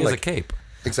know what I mean, He has like a cape.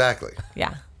 Exactly.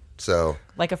 Yeah. So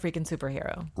like a freaking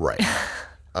superhero. Right.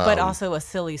 But also a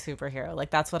silly superhero. Like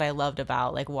that's what I loved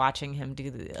about like watching him do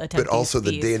the attempt. But also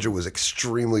the danger was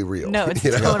extremely real. No, it's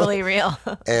totally real.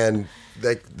 And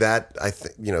that I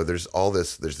think, you know, there's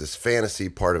this fantasy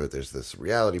part of it, there's this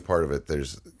reality part of it,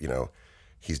 there's, you know,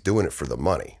 he's doing it for the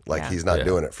money. Like he's not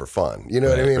doing it for fun. You know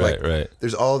what I mean? Like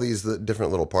there's all these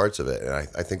different little parts of it, and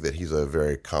I think that he's a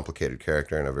very complicated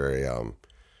character and a very a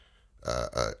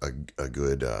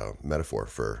good metaphor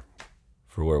for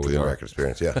where we the are. American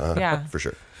experience. Yeah. Yeah. For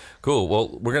sure. Cool.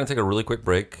 Well, we're going to take a really quick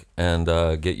break and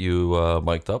get you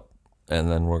mic'd up, and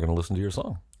then we're going to listen to your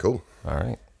song. Cool. All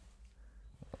right.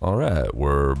 All right.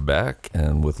 We're back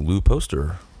and with Lou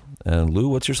Poster. And Lou,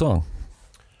 what's your song?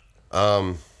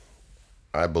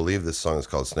 I believe this song is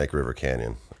called Snake River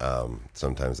Canyon.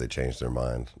 Sometimes they change their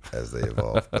mind as they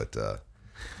evolve, but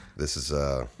this is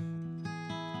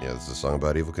this is a song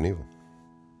about Evel Knievel.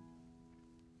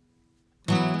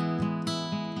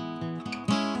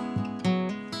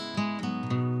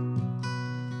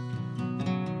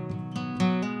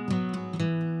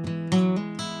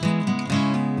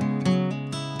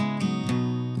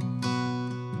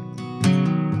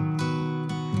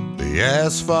 The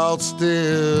asphalt's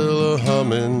still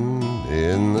humming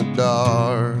in the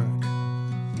dark,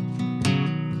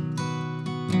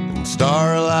 and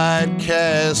starlight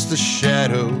casts a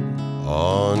shadow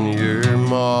on your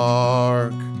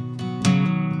mark.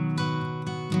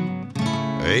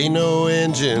 Ain't no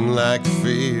engine like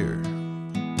fear,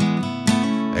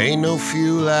 ain't no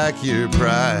fuel like your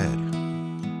pride.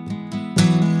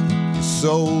 You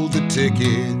sold the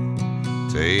ticket,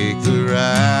 take the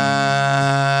ride,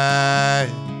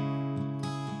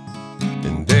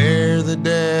 and dare the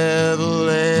devil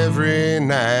every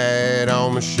night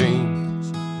on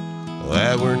machines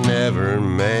that were never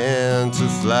meant to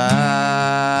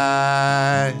fly.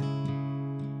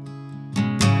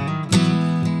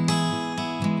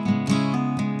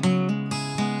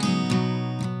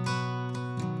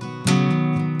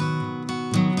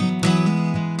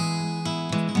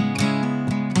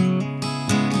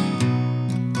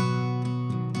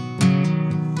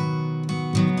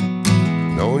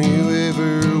 Don't you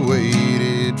ever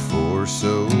waited for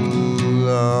so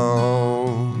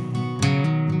long?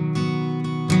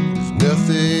 There's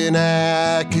nothing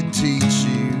I could teach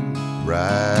you,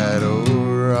 right or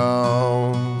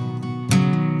wrong.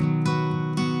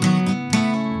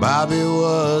 Bobby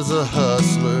was a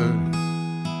hustler,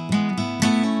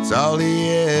 it's all he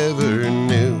ever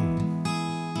knew.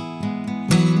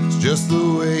 It's just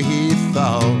the way he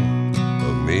thought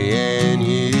of me and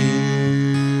you.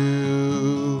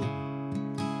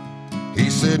 He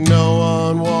said no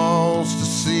one wants to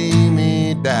see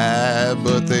me die,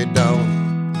 but they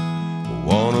don't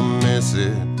want to miss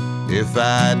it if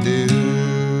I do.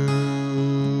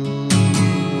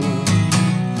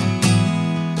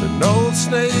 An old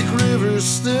Snake River's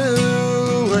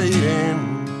still waiting.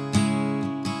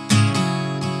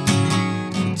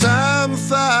 Time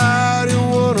thought you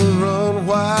want to run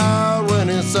wild when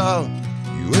it's all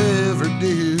you ever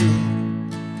do.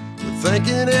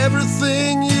 Thinking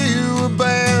everything you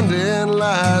abandoned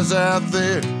lies out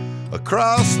there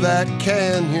across that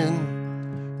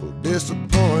canyon will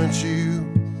disappoint you.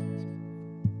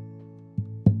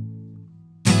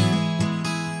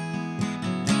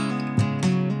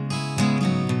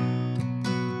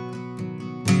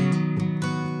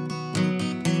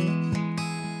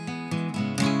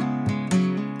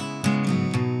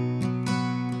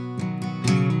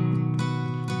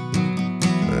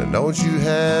 Don't you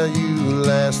how you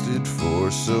lasted for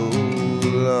so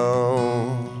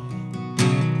long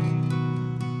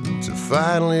to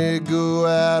finally go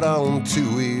out on two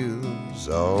wheels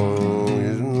on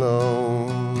your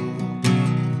own?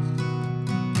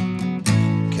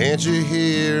 Can't you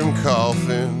hear him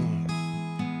coughing,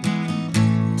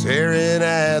 tearing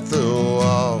at the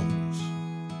walls?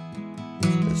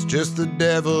 It's just the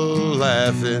devil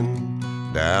laughing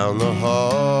down the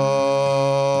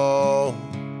hall.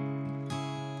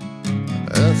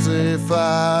 I say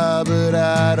fire, but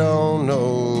I don't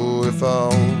know if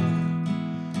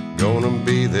I'm gonna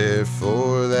be there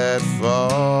for that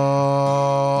fall.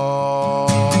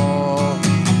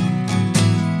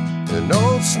 An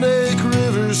old Snake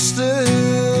River's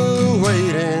still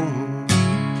waiting.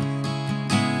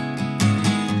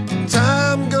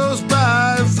 Time goes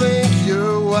by and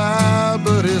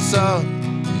saw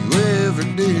you ever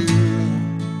do.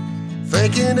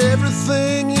 Thinking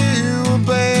everything you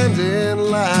abandoned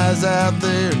lies out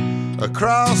there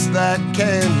across that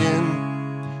canyon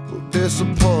will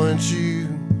disappoint you.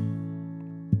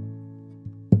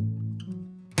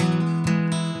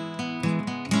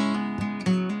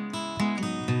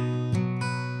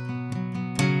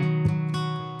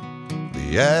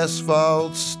 The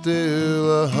asphalt's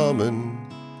still a humming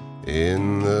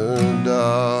in the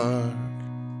dark.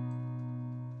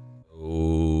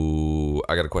 Oh,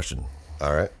 I got a question.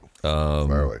 All right.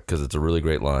 Fire away. Because it's a really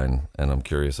great line, and I'm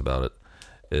curious about it.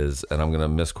 And I'm going to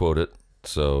misquote it,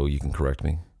 so you can correct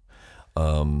me.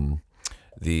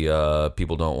 The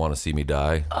people don't want to see me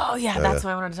die, Oh yeah, that's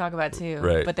what I wanted to talk about too.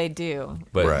 Right. But they do.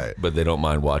 but Right. but they don't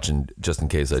mind watching just in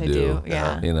case I They do. do,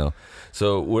 yeah. You know,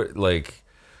 so we're like,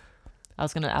 I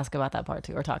was going to ask about that part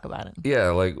too, or talk about it. yeah,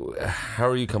 like, how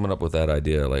are you coming up with that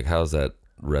idea? Like, how's that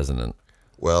resonant?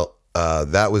 Well,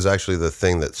 that was actually the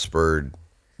thing that spurred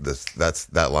this.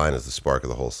 That line is the spark of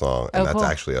the whole song, and Oh, that's cool.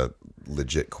 actually a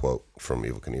legit quote from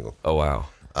Evel Knievel. Oh wow,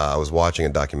 I was watching a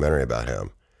documentary about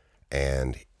him,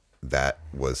 and that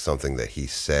was something that he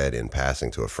said in passing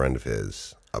to a friend of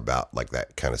his about, like,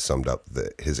 that kind of summed up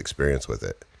his experience with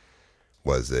it.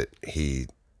 Was that he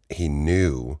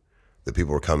knew that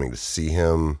people were coming to see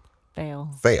him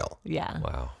fail, Yeah.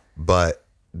 wow, but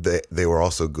they were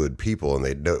also good people,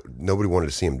 and nobody wanted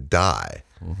to see him die,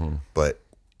 but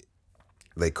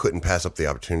they couldn't pass up the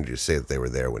opportunity to say that they were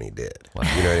there when he did.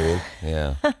 You know what I mean?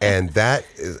 yeah, And that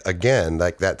is, again,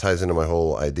 like, that ties into my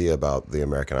whole idea about the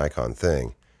American icon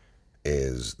thing.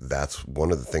 Is that's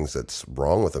one of the things that's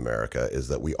wrong with America, is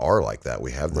that we are like that.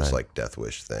 We have this like death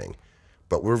wish thing,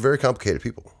 but we're very complicated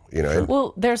people, you know. And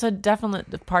Well, there's a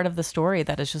definite part of the story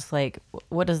that is just like,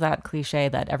 what is that cliche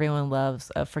that everyone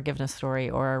loves, a forgiveness story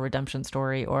or a redemption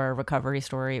story or a recovery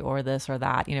story or this or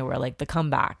that, you know, where like the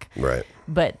comeback. right,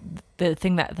 But the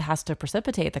thing that has to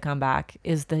precipitate the comeback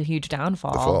is the huge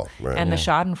downfall fall, right. and the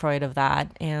Schadenfreude of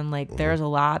that. And like, there's a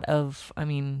lot of, I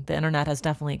mean, the internet has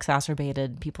definitely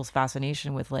exacerbated people's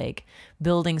fascination with like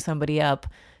building somebody up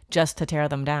just to tear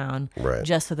them down, Right.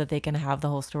 just so that they can have the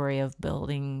whole story of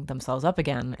building themselves up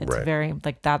again. It's Right. very,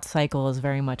 like, that cycle is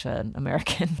very much an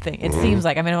American thing. It seems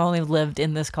like, I mean, I've only lived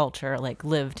in this culture, like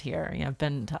lived here. You know, I've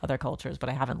been to other cultures, but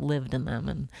I haven't lived in them.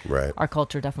 And Right. our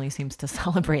culture definitely seems to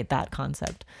celebrate that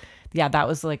concept. Yeah, that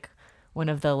was like one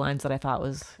of the lines that I thought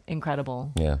was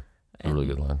incredible. yeah, a really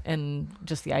good line. And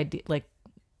just the idea, like,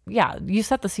 yeah, you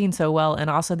set the scene so well. And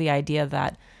also the idea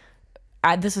that,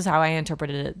 this is how I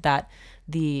interpreted it, that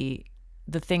the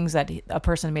things that a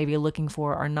person may be looking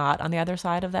for are not on the other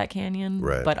side of that canyon,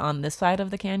 Right. but on this side of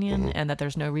the canyon, and that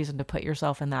there's no reason to put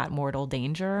yourself in that mortal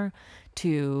danger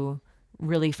to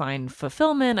really find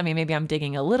fulfillment. I mean, maybe I'm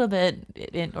digging a little bit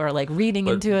or like reading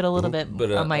into it a little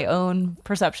bit on my own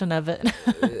perception of it.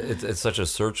 It's such a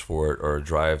search for it, or a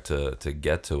drive to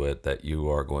get to it, that you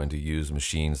are going to use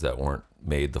machines that weren't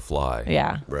made to fly.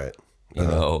 Yeah. Right. You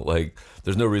know, like,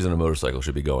 there's no reason a motorcycle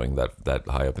should be going that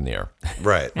high up in the air.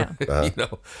 Right. You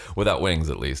know, without wings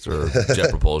at least, or jet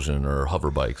propulsion, or hover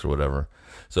bikes, or whatever.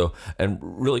 So, and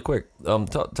really quick,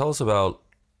 tell us about,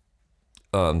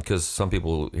 because some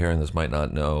people hearing this might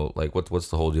not know, like, what's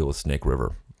the whole deal with Snake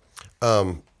River?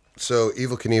 So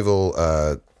Evel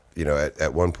Knievel, you know,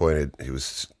 at one point he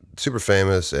was super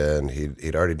famous, and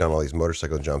he'd already done all these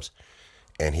motorcycle jumps,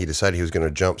 and he decided he was going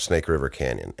to jump Snake River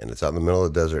Canyon, and it's out in the middle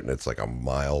of the desert, and it's like a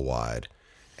mile wide,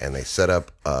 and they set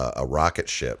up a rocket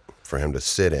ship for him to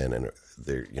sit in, and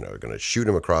they're going to shoot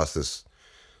him across this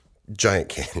giant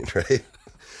canyon, right?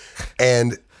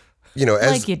 And you know,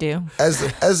 as Like you do. as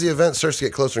the event starts to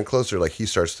get closer and closer, like, he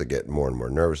starts to get more and more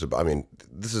nervous about. I mean,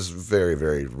 this is very,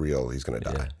 very real. He's going to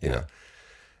die, you know,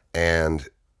 and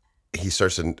he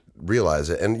starts to realize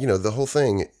it. And you know, the whole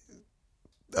thing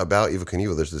about Evel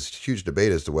Knievel, there's this huge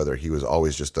debate as to whether he was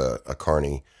always just a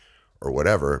carny or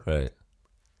whatever. Right.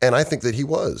 And I think that he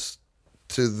was,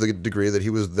 to the degree that he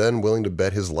was then willing to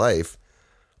bet his life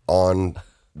on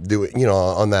doing, you know,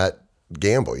 on that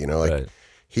gamble, you know, like, Right.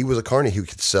 he was a carny who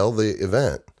could sell the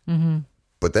event.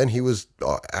 But then he was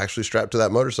actually strapped to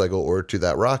that motorcycle or to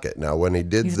that rocket. Now, when he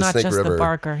did He's the not Snake just River, the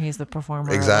barker, he's the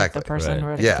performer. Exactly. Like the person.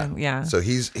 Right. yeah, So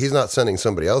he's not sending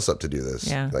somebody else up to do this.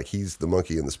 Yeah. Like, he's the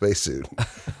monkey in the spacesuit.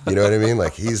 You know what I mean?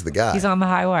 Like, he's the guy. He's on the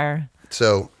high wire.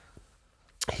 So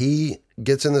he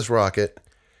gets in this rocket,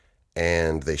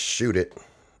 and they shoot it.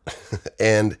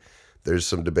 And there's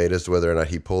some debate as to whether or not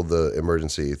he pulled the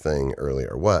emergency thing early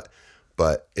or what.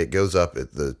 But it goes up,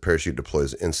 the parachute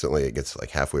deploys instantly. It gets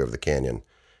like halfway over the canyon,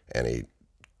 and he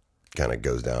kind of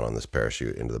goes down on this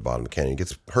parachute into the bottom of the canyon. He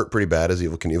gets hurt pretty bad, as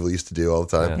Evel Knievel used to do all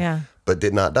the time, Yeah. but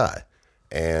did not die.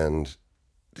 And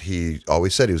he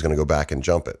always said he was going to go back and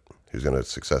jump it. He was going to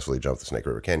successfully jump the Snake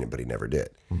River Canyon, but he never did.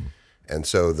 And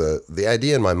so the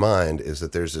idea in my mind is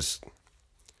that there's this,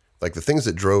 like the things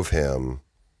that drove him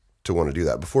to want to do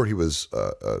that. Before he was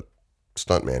a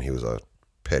stuntman, he was a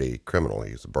petty criminal.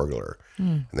 He was a burglar.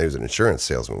 And he was an insurance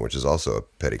salesman, which is also a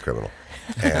petty criminal.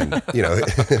 And, you know,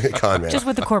 con man. Just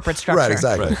with the corporate structure. Right,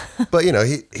 exactly. But, you know,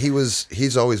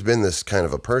 he's always been this kind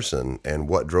of a person. And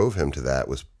what drove him to that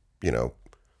was, you know,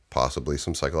 possibly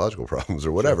some psychological problems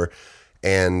or whatever.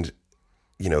 And,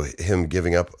 you know, him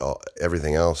giving up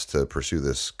everything else to pursue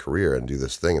this career and do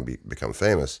this thing and become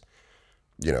famous,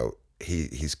 you know,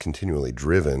 he's continually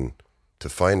driven to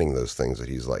finding those things that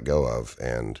he's let go of,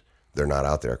 and they're not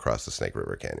out there across the Snake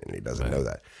River Canyon, and he doesn't know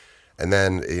that. And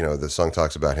then, you know, the song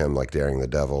talks about him like daring the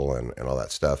devil and all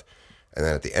that stuff. And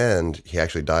then at the end, he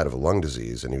actually died of a lung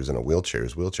disease, and he was in a wheelchair. He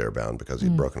was wheelchair bound because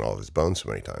he'd broken all of his bones so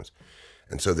many times.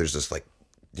 And so there's this, like,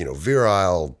 you know,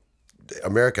 virile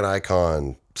American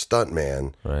icon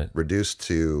stuntman reduced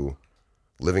to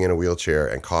living in a wheelchair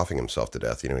and coughing himself to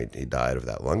death. You know, he died of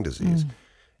that lung disease.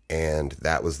 And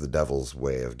that was the devil's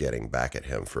way of getting back at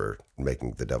him for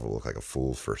making the devil look like a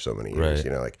fool for so many years. Right.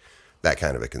 You know, like that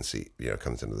kind of a conceit, you know,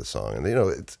 comes into the song. And, you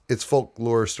know, it's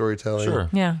folklore storytelling. Sure.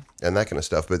 Yeah. And that kind of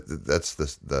stuff. But that's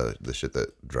the shit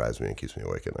that drives me and keeps me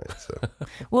awake at night. So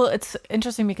Well, it's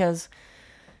interesting because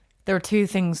there were two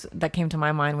things that came to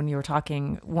my mind when you were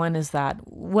talking. One is that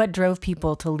what drove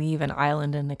people to leave an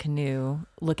island in a canoe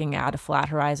looking at a flat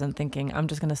horizon thinking, I'm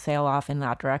just going to sail off in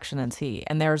that direction and see.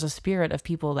 And there's a spirit of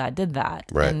people that did that,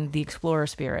 Right. and the explorer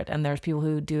spirit. And there's people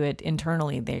who do it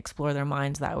internally. They explore their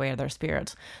minds that way, or their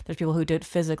spirits. There's people who do it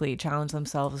physically, challenge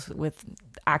themselves with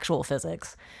actual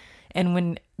physics. And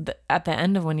when at the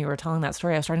end of when you were telling that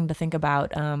story, I was starting to think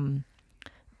about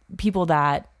people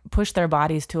that push their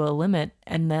bodies to a limit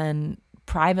and then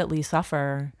privately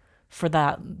suffer for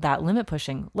that limit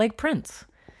pushing, like Prince.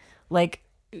 Like,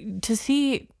 to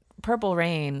see Purple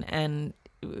Rain, and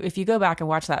if you go back and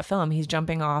watch that film, he's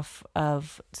jumping off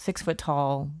of 6 foot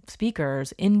tall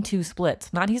speakers into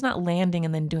splits. He's not landing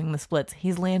and then doing the splits.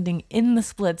 He's landing in the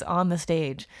splits on the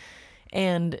stage.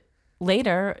 And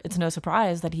later, it's no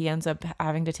surprise that he ends up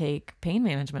having to take pain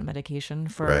management medication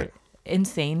for Right.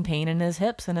 insane pain in his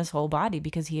hips and his whole body,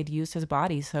 because he had used his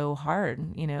body so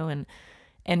hard, you know,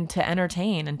 and to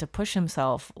entertain and to push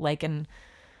himself like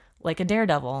a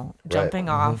daredevil jumping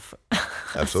off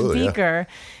absolutely, a speaker.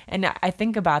 And I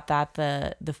think about that,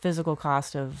 the physical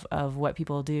cost of what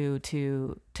people do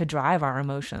to drive our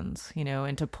emotions, you know,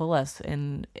 and to pull us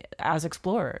in as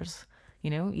explorers.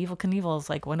 You know, Evel Knievel is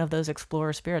like one of those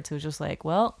explorer spirits who's just like,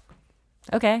 well,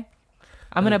 okay,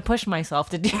 I'm going to push myself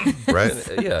to do right.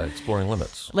 Yeah, exploring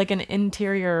limits. like an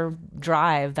interior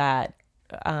drive that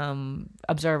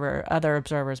other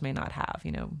observers may not have,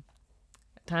 you know.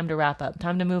 Time to wrap up.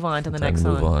 Time to move on to the Time next to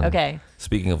move song. on. Okay.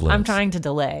 Speaking of limits. I'm trying to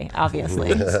delay,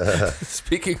 obviously.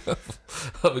 Speaking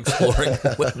of exploring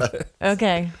limits.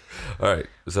 Okay. All right.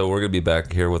 So we're going to be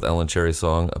back here with Ellen Cherry's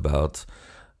song about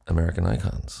American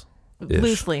icons.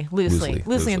 Loosely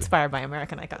inspired by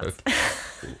American icons. Okay.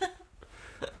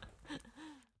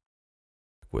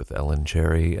 With Ellen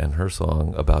Cherry and her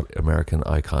song about American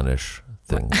iconish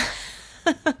things.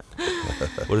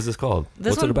 What is this called?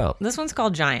 What's it about? This one's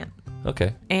called Giant.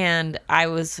 Okay. And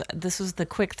this was the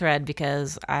quick thread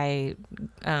because I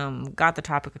got the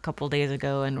topic a couple days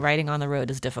ago, and writing on the road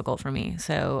is difficult for me.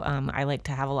 So I like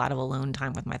to have a lot of alone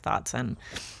time with my thoughts, and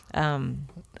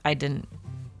I didn't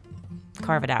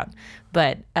carve it out.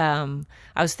 But I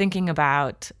was thinking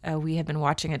about, we had been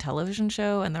watching a television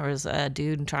show, and there was a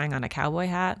dude trying on a cowboy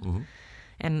hat. Mm-hmm.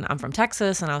 And I'm from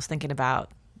Texas, and I was thinking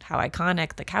about how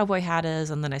iconic the cowboy hat is.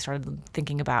 And then I started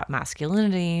thinking about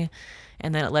masculinity.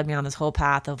 And then it led me on this whole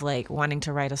path of like wanting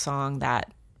to write a song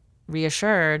that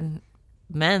reassured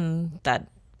men that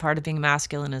part of being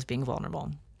masculine is being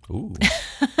vulnerable. Ooh.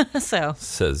 So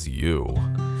Says you.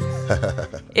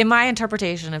 in my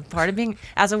interpretation of part of being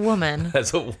as a woman,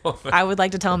 As a woman. I would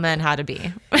like to tell men how to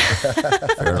be.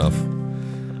 Fair enough.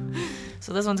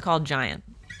 So this one's called Giant.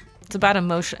 It's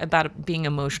about being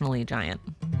emotionally giant.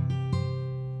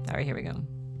 All right, here we go.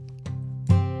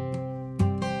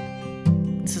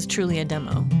 This is truly a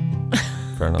demo.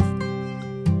 Fair enough.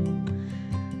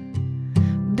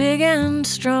 Big and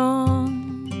strong,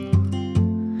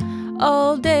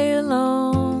 all day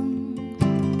long.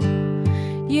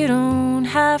 You don't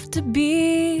have to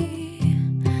be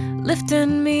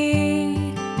lifting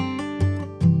me.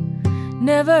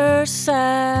 Never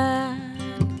sad,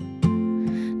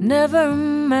 never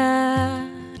mad.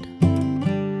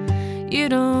 You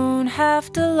don't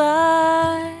have to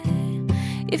lie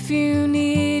if you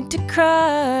need to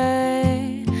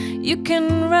cry. You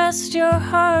can rest your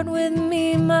heart with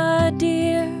me, my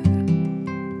dear.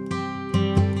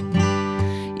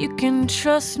 You can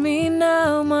trust me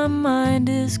now, my mind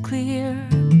is clear.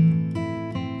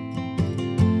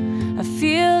 I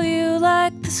feel you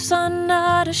like the sun,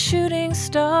 not a shooting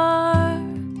star.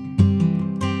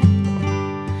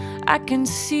 I can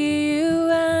see you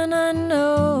and I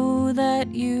know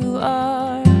that you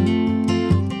are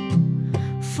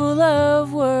full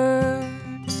of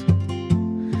words,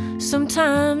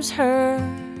 sometimes hurt.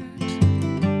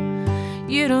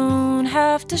 You don't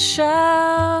have to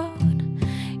shout,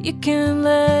 you can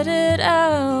let it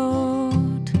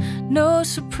out. No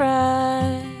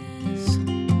surprise,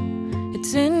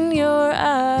 it's in your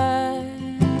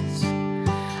eyes.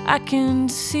 I can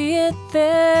see it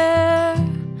there,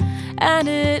 and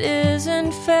it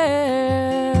isn't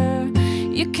fair.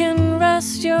 You can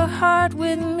rest your heart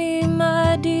with me,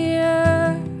 my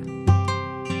dear.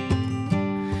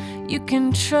 You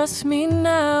can trust me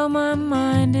now, my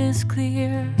mind is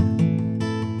clear.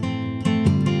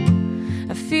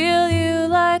 I feel you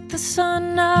like the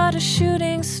sun, not a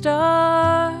shooting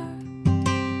star.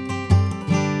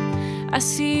 I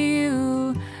see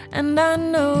you and I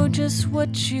know just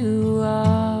what you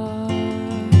are.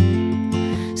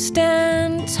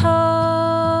 Stand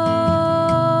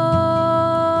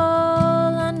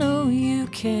tall, I know you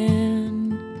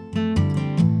can.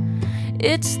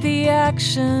 It's the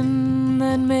action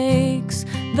that makes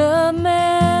the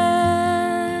man.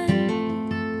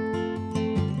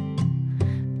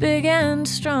 Big and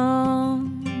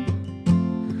strong,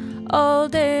 all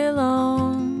day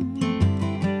long.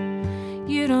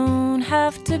 You don't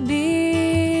have to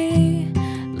be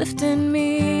lifting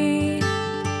me.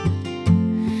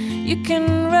 You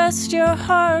can rest your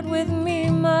heart with me,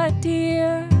 my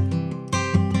dear.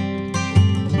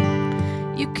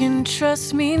 You can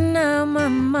trust me now, my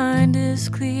mind is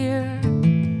clear.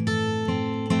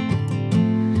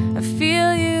 I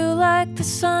feel you like the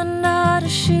sun, not a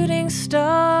shooting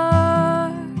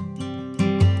star.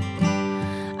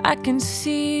 I can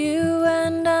see you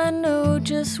and I know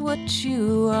just what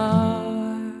you are.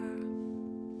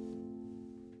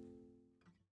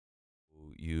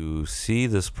 You see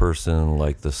this person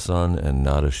like the sun and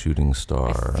not a shooting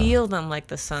star. I feel them like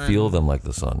the sun. Feel them like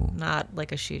the sun. Not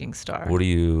like a shooting star. What do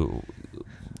you...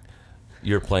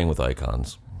 You're playing with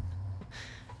icons.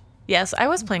 Yes, I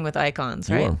was playing with icons,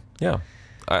 You right? are. Yeah.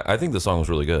 I think the song was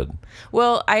really good.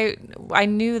 Well, I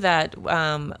knew that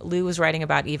Lou was writing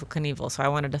about Evel Knievel, so I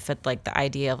wanted to fit like the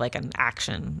idea of like an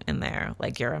action in there,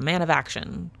 like you're a man of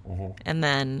action. Mm-hmm. And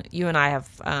then you and I have,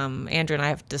 Andrew and I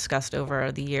have discussed over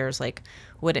the years like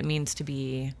what it means to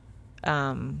be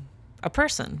a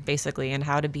person, basically, and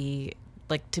how to be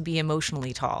like to be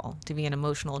emotionally tall, to be an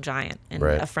emotional giant in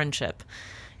Right. a friendship,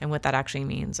 and what that actually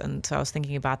means. And so I was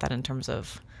thinking about that in terms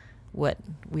of what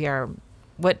we are,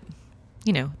 what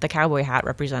the cowboy hat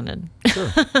represented.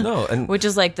 Sure. No, and Which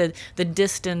is like the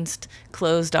distanced,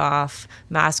 closed off,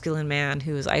 masculine man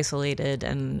who is isolated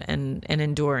and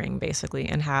enduring, basically,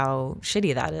 and how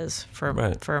shitty that is for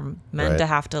Right. for men Right. to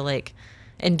have to like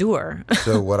endure.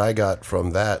 So what I got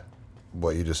from that,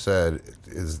 what you just said,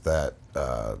 is that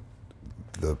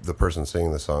the person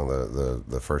singing the song,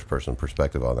 the first person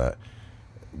perspective on that,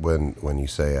 when you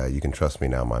say you can trust me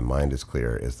now, my mind is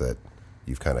clear, is that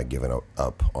you've kind of given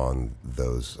up on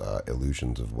those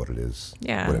illusions of what it is,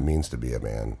 Yeah. what it means to be a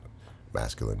man,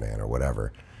 masculine man or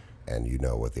whatever, and you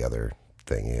know what the other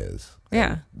thing is.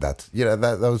 Yeah. And that's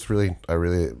that was really, I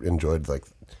really enjoyed like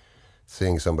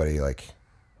seeing somebody like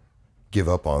give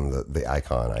up on the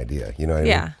icon idea. You know what I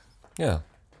Yeah. mean? yeah.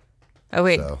 Oh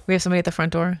wait, So- we have somebody at the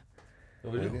front door.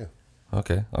 What do you do?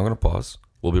 Okay, I'm going to pause.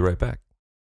 We'll be right back.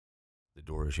 The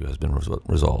door issue has been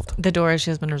resolved The door issue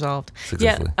has been resolved.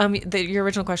 successfully. Yeah. Your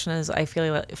original question is, I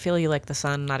feel you like the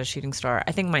sun, not a shooting star.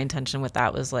 I think my intention with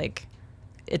that was like,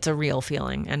 it's a real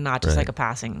feeling and not just Right. like a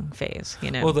passing phase,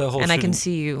 Well, the whole and I can shooting-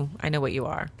 see you. I know what you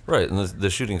are. Right, and the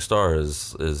shooting star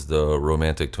is the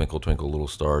romantic twinkle twinkle little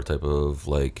star type of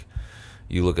like,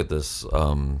 you look at this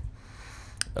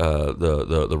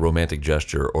the romantic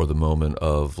gesture or the moment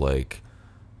of like,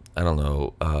 I don't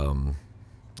know,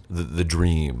 the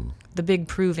dream, The big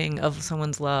proving of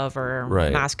someone's love or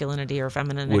Right. masculinity or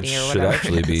femininity which or should whatever.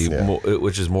 actually it be is. Yeah.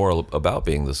 which is more about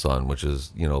being the sun, which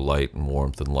is light and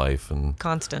warmth and life and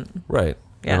constant. right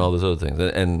Yeah. and all those other things,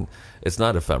 and it's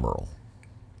not ephemeral.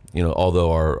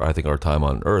 Although I think our time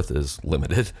on Earth is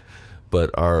limited, but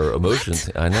our emotions.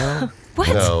 I know What?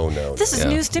 No. This is Yeah.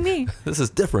 news to me. this is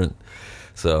different.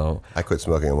 So, I quit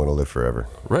smoking. I'm going to live forever.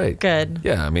 right. Good.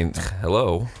 Yeah, I mean,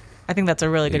 hello. I think that's a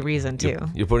really good reason too.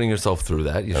 You're putting yourself through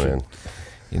that. You should,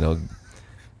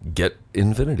 get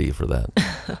infinity for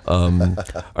that. All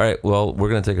right. Well, we're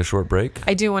going to take a short break.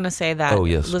 I do want to say that Oh,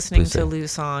 yes, listening please to say.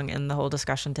 Lou's song and the whole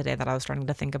discussion today, that I was starting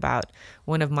to think about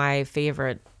one of my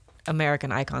favorite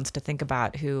American icons to think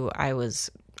about, who I was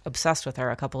obsessed with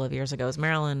her a couple of years ago, is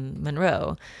Marilyn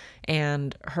Monroe,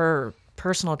 and her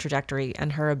personal trajectory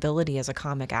and her ability as a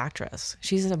comic actress.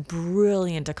 She's a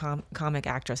brilliant comic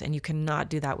actress, and you cannot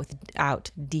do that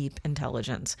without deep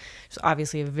intelligence. She's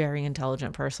obviously a very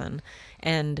intelligent person,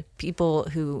 and people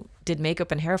who did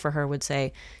makeup and hair for her would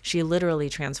say she literally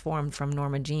transformed from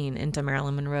Norma Jean into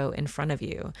Marilyn Monroe in front of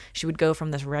you. She would go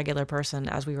from this regular person,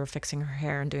 as we were fixing her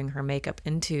hair and doing her makeup,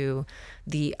 into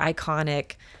the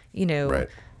iconic, Right.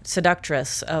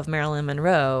 seductress of Marilyn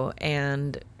Monroe.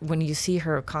 And when you see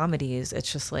her comedies,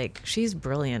 it's just like, she's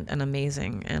brilliant and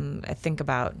amazing. And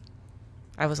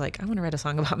I was like, I want to write a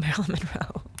song about Marilyn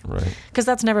Monroe, Right. because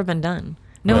that's never been done.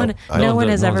 No Right. one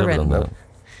has ever done written that.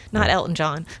 not Elton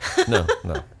John. No.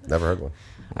 Never heard one.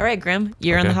 All right, Grim,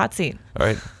 you're in Okay. the hot seat. All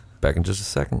right. Back in just a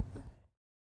second.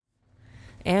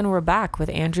 And we're back with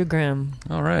Andrew Grimm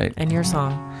All right. and your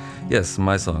song. Yes,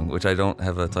 my song, which I don't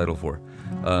have a title for.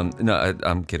 No,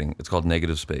 I'm kidding. It's called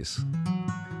Negative Space,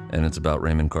 and it's about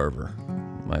Raymond Carver,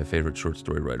 my favorite short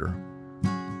story writer.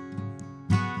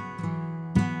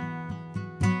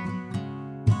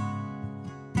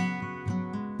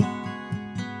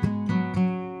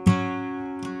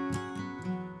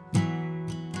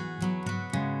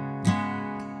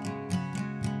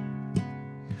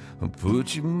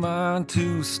 Put your mind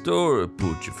to a story,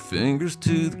 put your fingers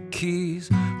to the keys,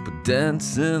 put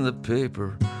dents in the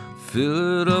paper,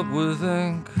 fill it up with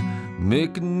ink,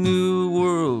 make a new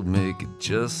world, make it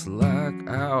just like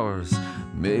ours,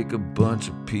 make a bunch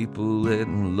of people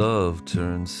letting love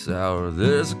turn sour.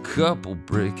 There's a couple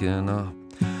breaking up,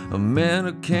 a man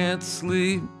who can't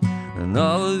sleep, and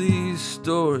all of these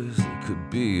stories that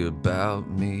could be about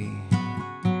me.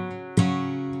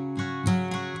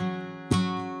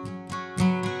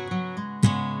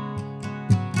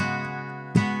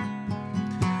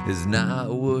 It's not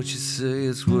what you say,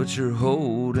 it's what you're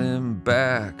holding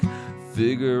back.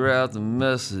 Figure out the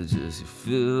messages, you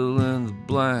fill in the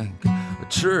blank. A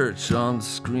church on the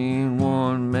screen,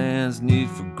 one man's need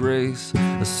for grace,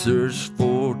 a search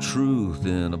for truth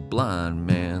in a blind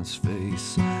man's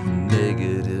face.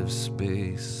 Negative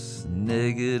space,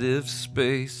 negative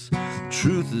space.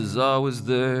 Truth is always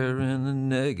there in the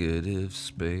negative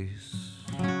space.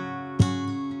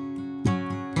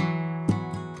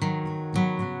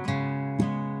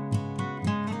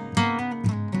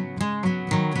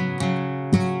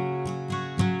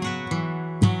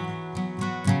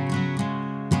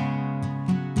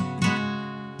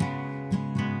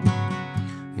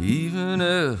 Even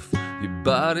if your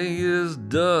body is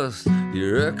dust,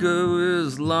 your echo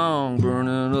is long,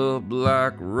 burning up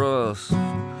like rust.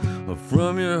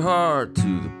 From your heart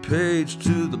to the page,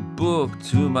 to the book,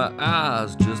 to my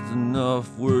eyes, just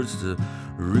enough words to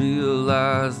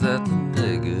realize that the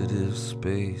negative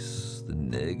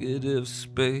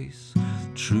space,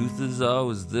 truth is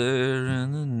always there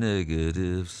in the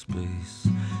negative space.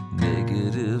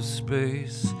 Negative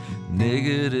space,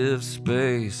 negative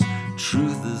space.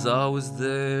 Truth is always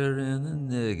there in the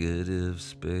negative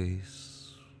space.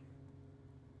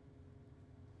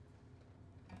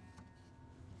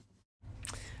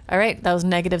 All right, that was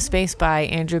Negative Space by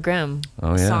Andrew Grimm.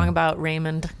 Oh, yeah. Song about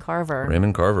Raymond Carver.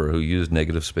 Raymond Carver, who used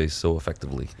negative space so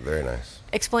effectively. Very nice.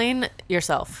 Explain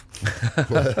yourself.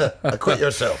 Quit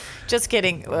yourself. Just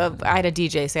kidding. I had a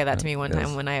DJ say that to me one Yes.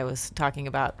 time when I was talking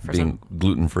about Being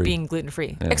gluten-free. being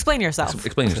gluten-free. Yeah. Explain yourself.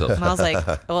 Explain yourself. And I was like,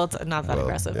 well, it's not that Well,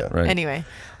 aggressive. yeah. Right. Anyway,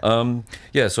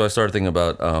 Yeah, so I started thinking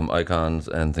about icons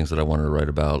and things that I wanted to write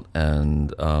about. And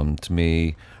to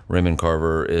me, Raymond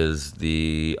Carver is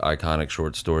the iconic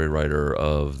short story writer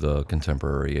of the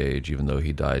contemporary age, even though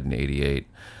he died in '88.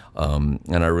 And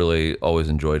I really always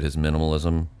enjoyed his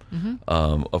minimalism.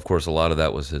 Of course, a lot of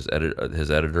that was his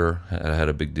editor had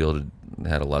a big deal,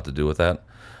 had a lot to do with that.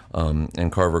 And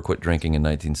Carver quit drinking in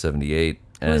 1978.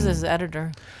 who is his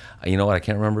editor? You know what? I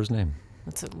can't remember his name.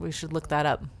 We should look that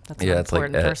up. That's an Yeah, it's like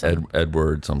important person.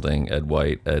 Edward something, Ed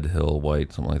White, Ed Hill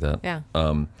White, something like that. Yeah.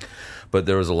 But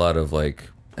there was a lot of like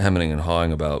hemming and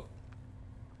hawing about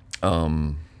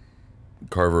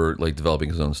Carver like developing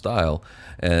his own style.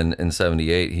 And in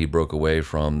 '78, he broke away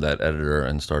from that editor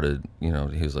and started, he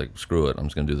was like, screw it, I'm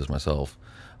just going to do this myself.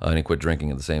 And he quit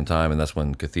drinking at the same time. And that's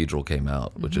when Cathedral came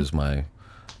out, which is my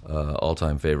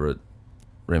all-time favorite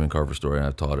Raymond Carver story. And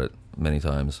I've taught it many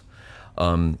times.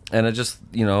 And it just,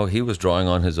 he was drawing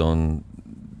on his own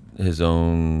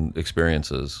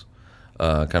experiences.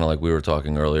 Kind of like we were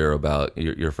talking earlier about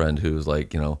your friend who's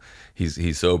like,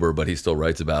 he's sober, but he still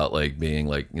writes about like being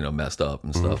like, messed up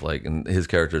and stuff, like, and his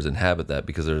characters inhabit that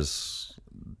because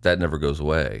that never goes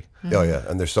away. Oh yeah,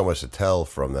 and there's so much to tell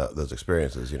from those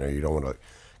experiences. You don't want to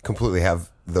completely have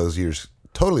those years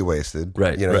totally wasted.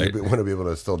 Right, right. You want to be able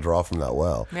to still draw from that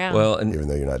well. Yeah. Well, and even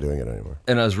though you're not doing it anymore.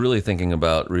 And I was really thinking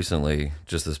about recently,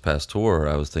 just this past tour,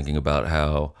 I was thinking about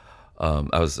how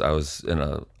I was in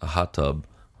a hot tub.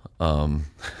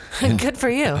 Good for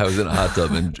you. I was in a hot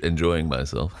tub enjoying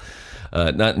myself.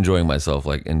 Not enjoying myself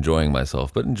like enjoying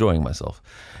myself, but enjoying myself.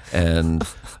 And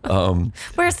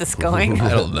where's this going? I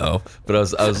don't know. But I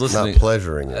was listening. Not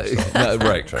pleasuring yourself.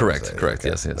 Right, correct. Okay.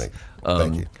 Yes. Thank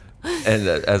you. And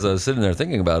as I was sitting there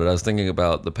thinking about it, I was thinking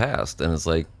about the past. And it's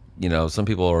like, some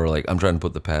people are like, I'm trying to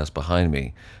put the past behind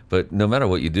me. But no matter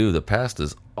what you do, the past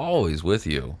is always with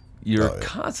you. You're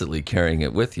constantly carrying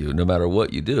it with you, no matter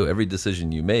what you do. Every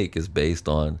decision you make is based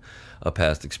on a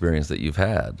past experience that you've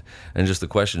had. And just the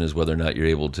question is whether or not you're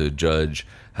able to judge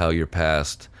how your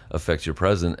past affects your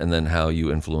present and then how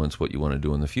you influence what you want to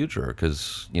do in the future.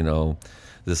 Because,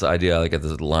 this idea, I got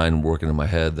this line working in my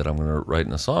head that I'm going to write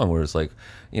in a song where it's like,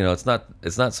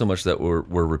 it's not so much that we're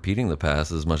repeating the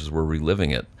past as much as we're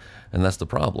reliving it. And that's the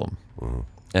problem. Mm-hmm.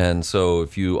 And so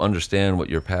if you understand what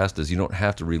your past is, you don't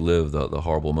have to relive the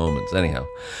horrible moments. Anyhow,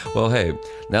 well, hey,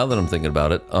 now that I'm thinking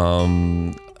about it,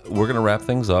 we're going to wrap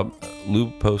things up. Lou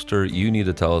Poster, you need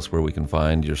to tell us where we can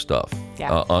find your stuff.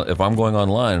 Yeah. If I'm going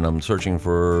online and I'm searching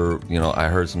for, I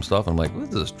heard some stuff, I'm like, what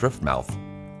is this Driftmouth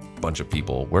bunch of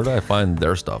people? Where do I find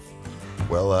their stuff?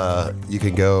 Well, you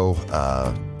can go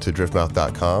to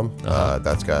driftmouth.com.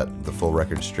 That's got the full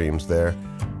record streams there.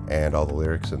 And all the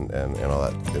lyrics and all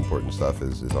that important stuff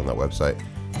is on that website.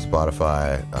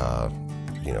 Spotify, I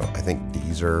think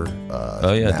Deezer.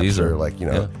 Napster,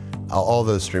 Deezer. All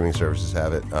those streaming services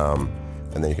have it.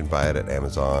 And then you can buy it at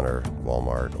Amazon or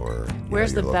Walmart or.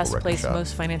 Where's your the local best record place, shop.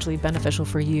 most financially beneficial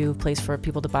for you, place for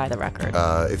people to buy the record?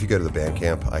 If you go to the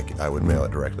Bandcamp, I would mail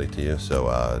it directly to you. So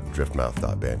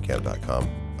driftmouth.bandcamp.com.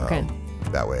 Okay.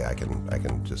 That way I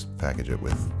can just package it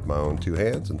with my own two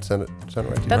hands and send it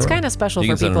right to you. That's kind of special You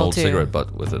for can send an people old too. cigarette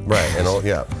butt with it. Right, and I'll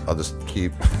just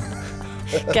keep.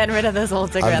 Getting rid of those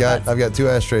old cigarette butts. I've got two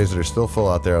ashtrays that are still full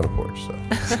out there on the porch.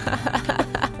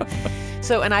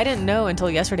 So, and I didn't know until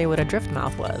yesterday what a drift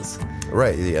mouth was.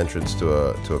 Right, the entrance to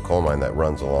a coal mine that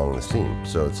runs along the seam.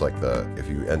 So it's like if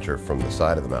you enter from the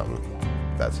side of the mountain,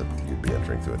 you'd be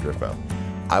entering through a drift mouth.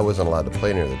 I wasn't allowed to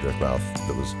play near the drift mouth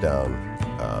that was down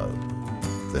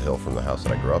the hill from the house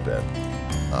that I grew up in,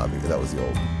 because that was the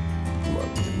old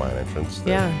mine entrance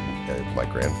that my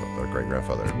grandfather or great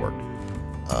grandfather had worked.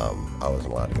 I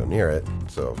wasn't allowed to go near it,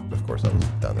 so of course I was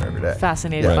down there every day.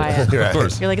 Fascinated by it. Right. Of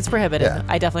course. You're like, it's prohibited. Yeah.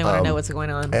 I definitely want to know what's going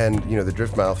on. And the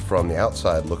drift mouth from the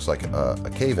outside looks like a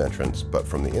cave entrance, but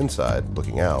from the inside,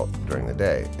 looking out during the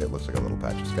day, it looks like a little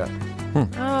patch of sky.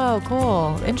 Oh,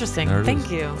 cool. Interesting. There it Thank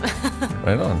is. you.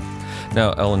 Right on.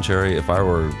 Now, Ellen Cherry, if I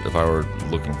were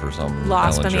looking for some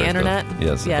Lost Ellen on the Cherry internet? stuff,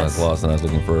 yes, if I Yes. was lost and I was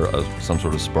looking for some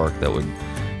sort of spark that would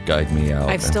guide me out.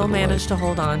 I've still managed to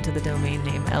hold on to the domain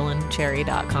name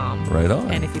ellencherry.com. Right on.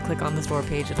 And if you click on the store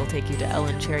page, it'll take you to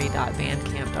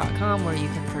ellencherry.bandcamp.com where you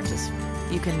can purchase,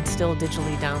 you can still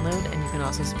digitally download, and you can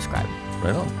also subscribe.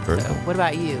 Right on. Very So, cool. what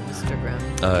about you, Mr. Groom?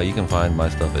 You can find my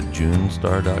stuff at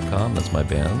junestar.com. That's my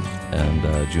band. And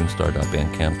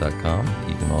junestar.bandcamp.com.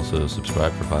 You can also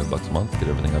subscribe for $5 a month, get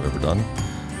everything I've ever done,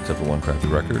 except for one crappy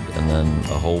record, and then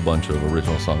a whole bunch of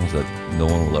original songs that no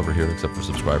one will ever hear except for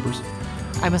subscribers.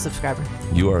 I'm a subscriber.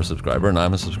 You are a subscriber, and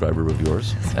I'm a subscriber of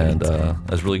yours. And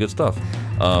that's really good stuff.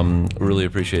 Really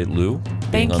appreciate Lou.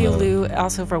 Thank you, Lou,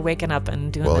 also for waking up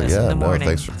and doing Well, this in the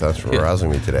morning. thanks for arousing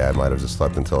me today. I might have just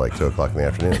slept until like 2 o'clock in the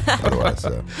afternoon. Otherwise,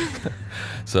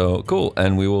 So cool,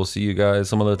 and we will see you guys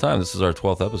some other time. This is our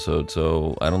 12th episode,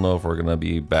 so I don't know if we're gonna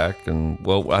be back. And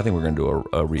well, I think we're gonna do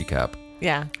a recap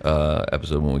Yeah.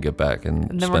 episode when we get back and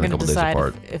And then spend we're a going to couple days decide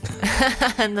apart. if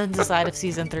and then decide if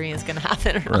season 3 is going to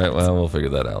happen or not. Right. Well, we'll figure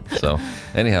that out. So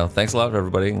anyhow, thanks a lot,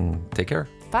 everybody, and take care.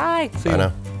 Bye. I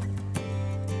know.